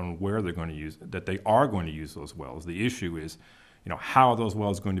placed on where they're going to use, that they are going to use those wells. The issue is, you know, how are those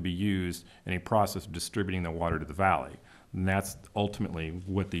wells going to be used in a process of distributing the water to the valley? And that's ultimately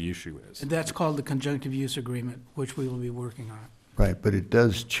what the issue is. And that's called the conjunctive use agreement, which we will be working on. Right, but it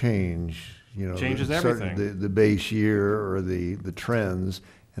does change, you know. Changes everything. The base year or the trends,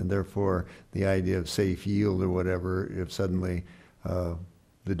 and therefore the idea of safe yield or whatever, if suddenly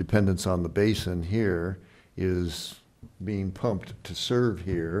the dependence on the basin here is being pumped to serve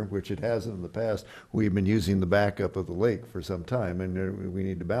here, which it hasn't in the past. We've been using the backup of the lake for some time, and we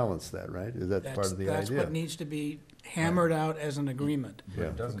need to balance that, right? Is that part of the idea? That's what needs to be hammered out as an agreement. But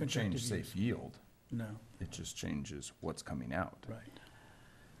it doesn't Conjunctive change safe yield. No, It just changes what's coming out. right.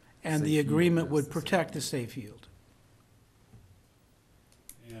 And Safe the yield agreement is would the protect the safe yield.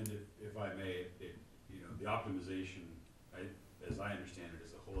 And if I may, you know, the optimization, as I understand it,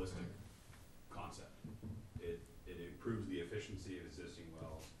 is a holistic concept. It improves the efficiency of existing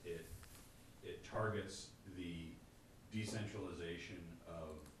wells. It targets the decentralization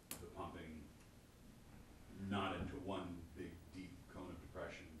of the pumping, not into one big deep cone of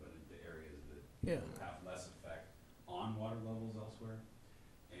depression, but into areas that Yeah. have less effect on water levels elsewhere,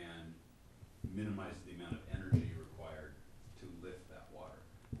 and minimize the amount of energy required to lift that water.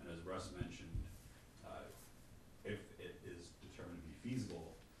 And as Russ mentioned, if it is determined to be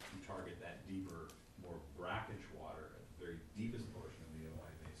feasible to target that deeper, more brackish water at the very deepest portion of the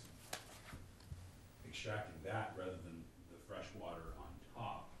OI basin, extracting that rather than the fresh water on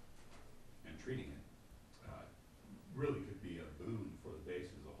top and treating it really could be a boon for the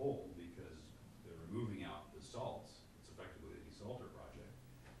basin as a whole, because they're removing out the salts. It's effectively a desalter project,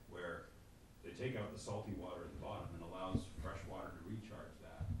 where they take out the salty water at the bottom and allows fresh water to recharge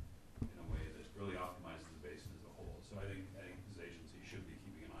that in a way that really optimizes the basin as a whole. So I think this agency should be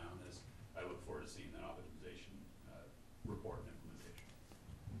keeping an eye on this. I look forward to seeing that optimization report and implementation.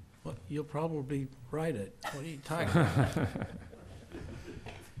 Well, you'll probably write it. What are you talking about?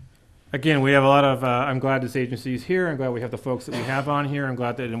 Again, we have a lot of, I'm glad this agency is here. I'm glad we have the folks that we have on here. I'm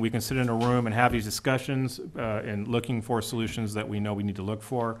glad that we can sit in a room and have these discussions and looking for solutions that we know we need to look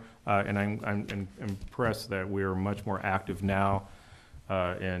for. And I'm impressed that we're much more active now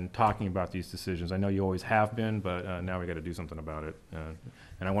in talking about these decisions. I know you always have been, but now we got to do something about it.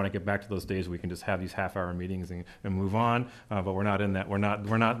 And I want to get back to those days where we can just have these half-hour meetings and move on. But we're not in that. We're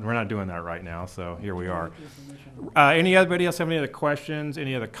not doing that right now. So here we are. Anybody else have any other questions?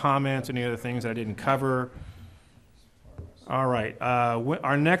 Any other comments? Any other things that I didn't cover? All right,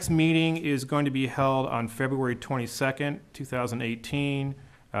 our next meeting is going to be held on February 22nd, 2018,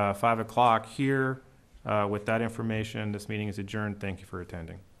 5 o'clock here. With that information, this meeting is adjourned. Thank you for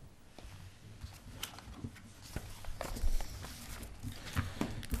attending.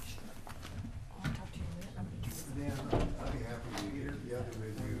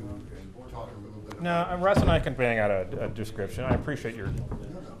 No, Russ and I can bang out a description. I appreciate your,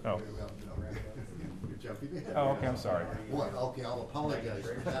 oh. Oh, okay, I'm sorry. What, okay, I'll apologize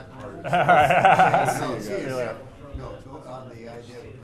for that part. All right. See you later. No, on the idea of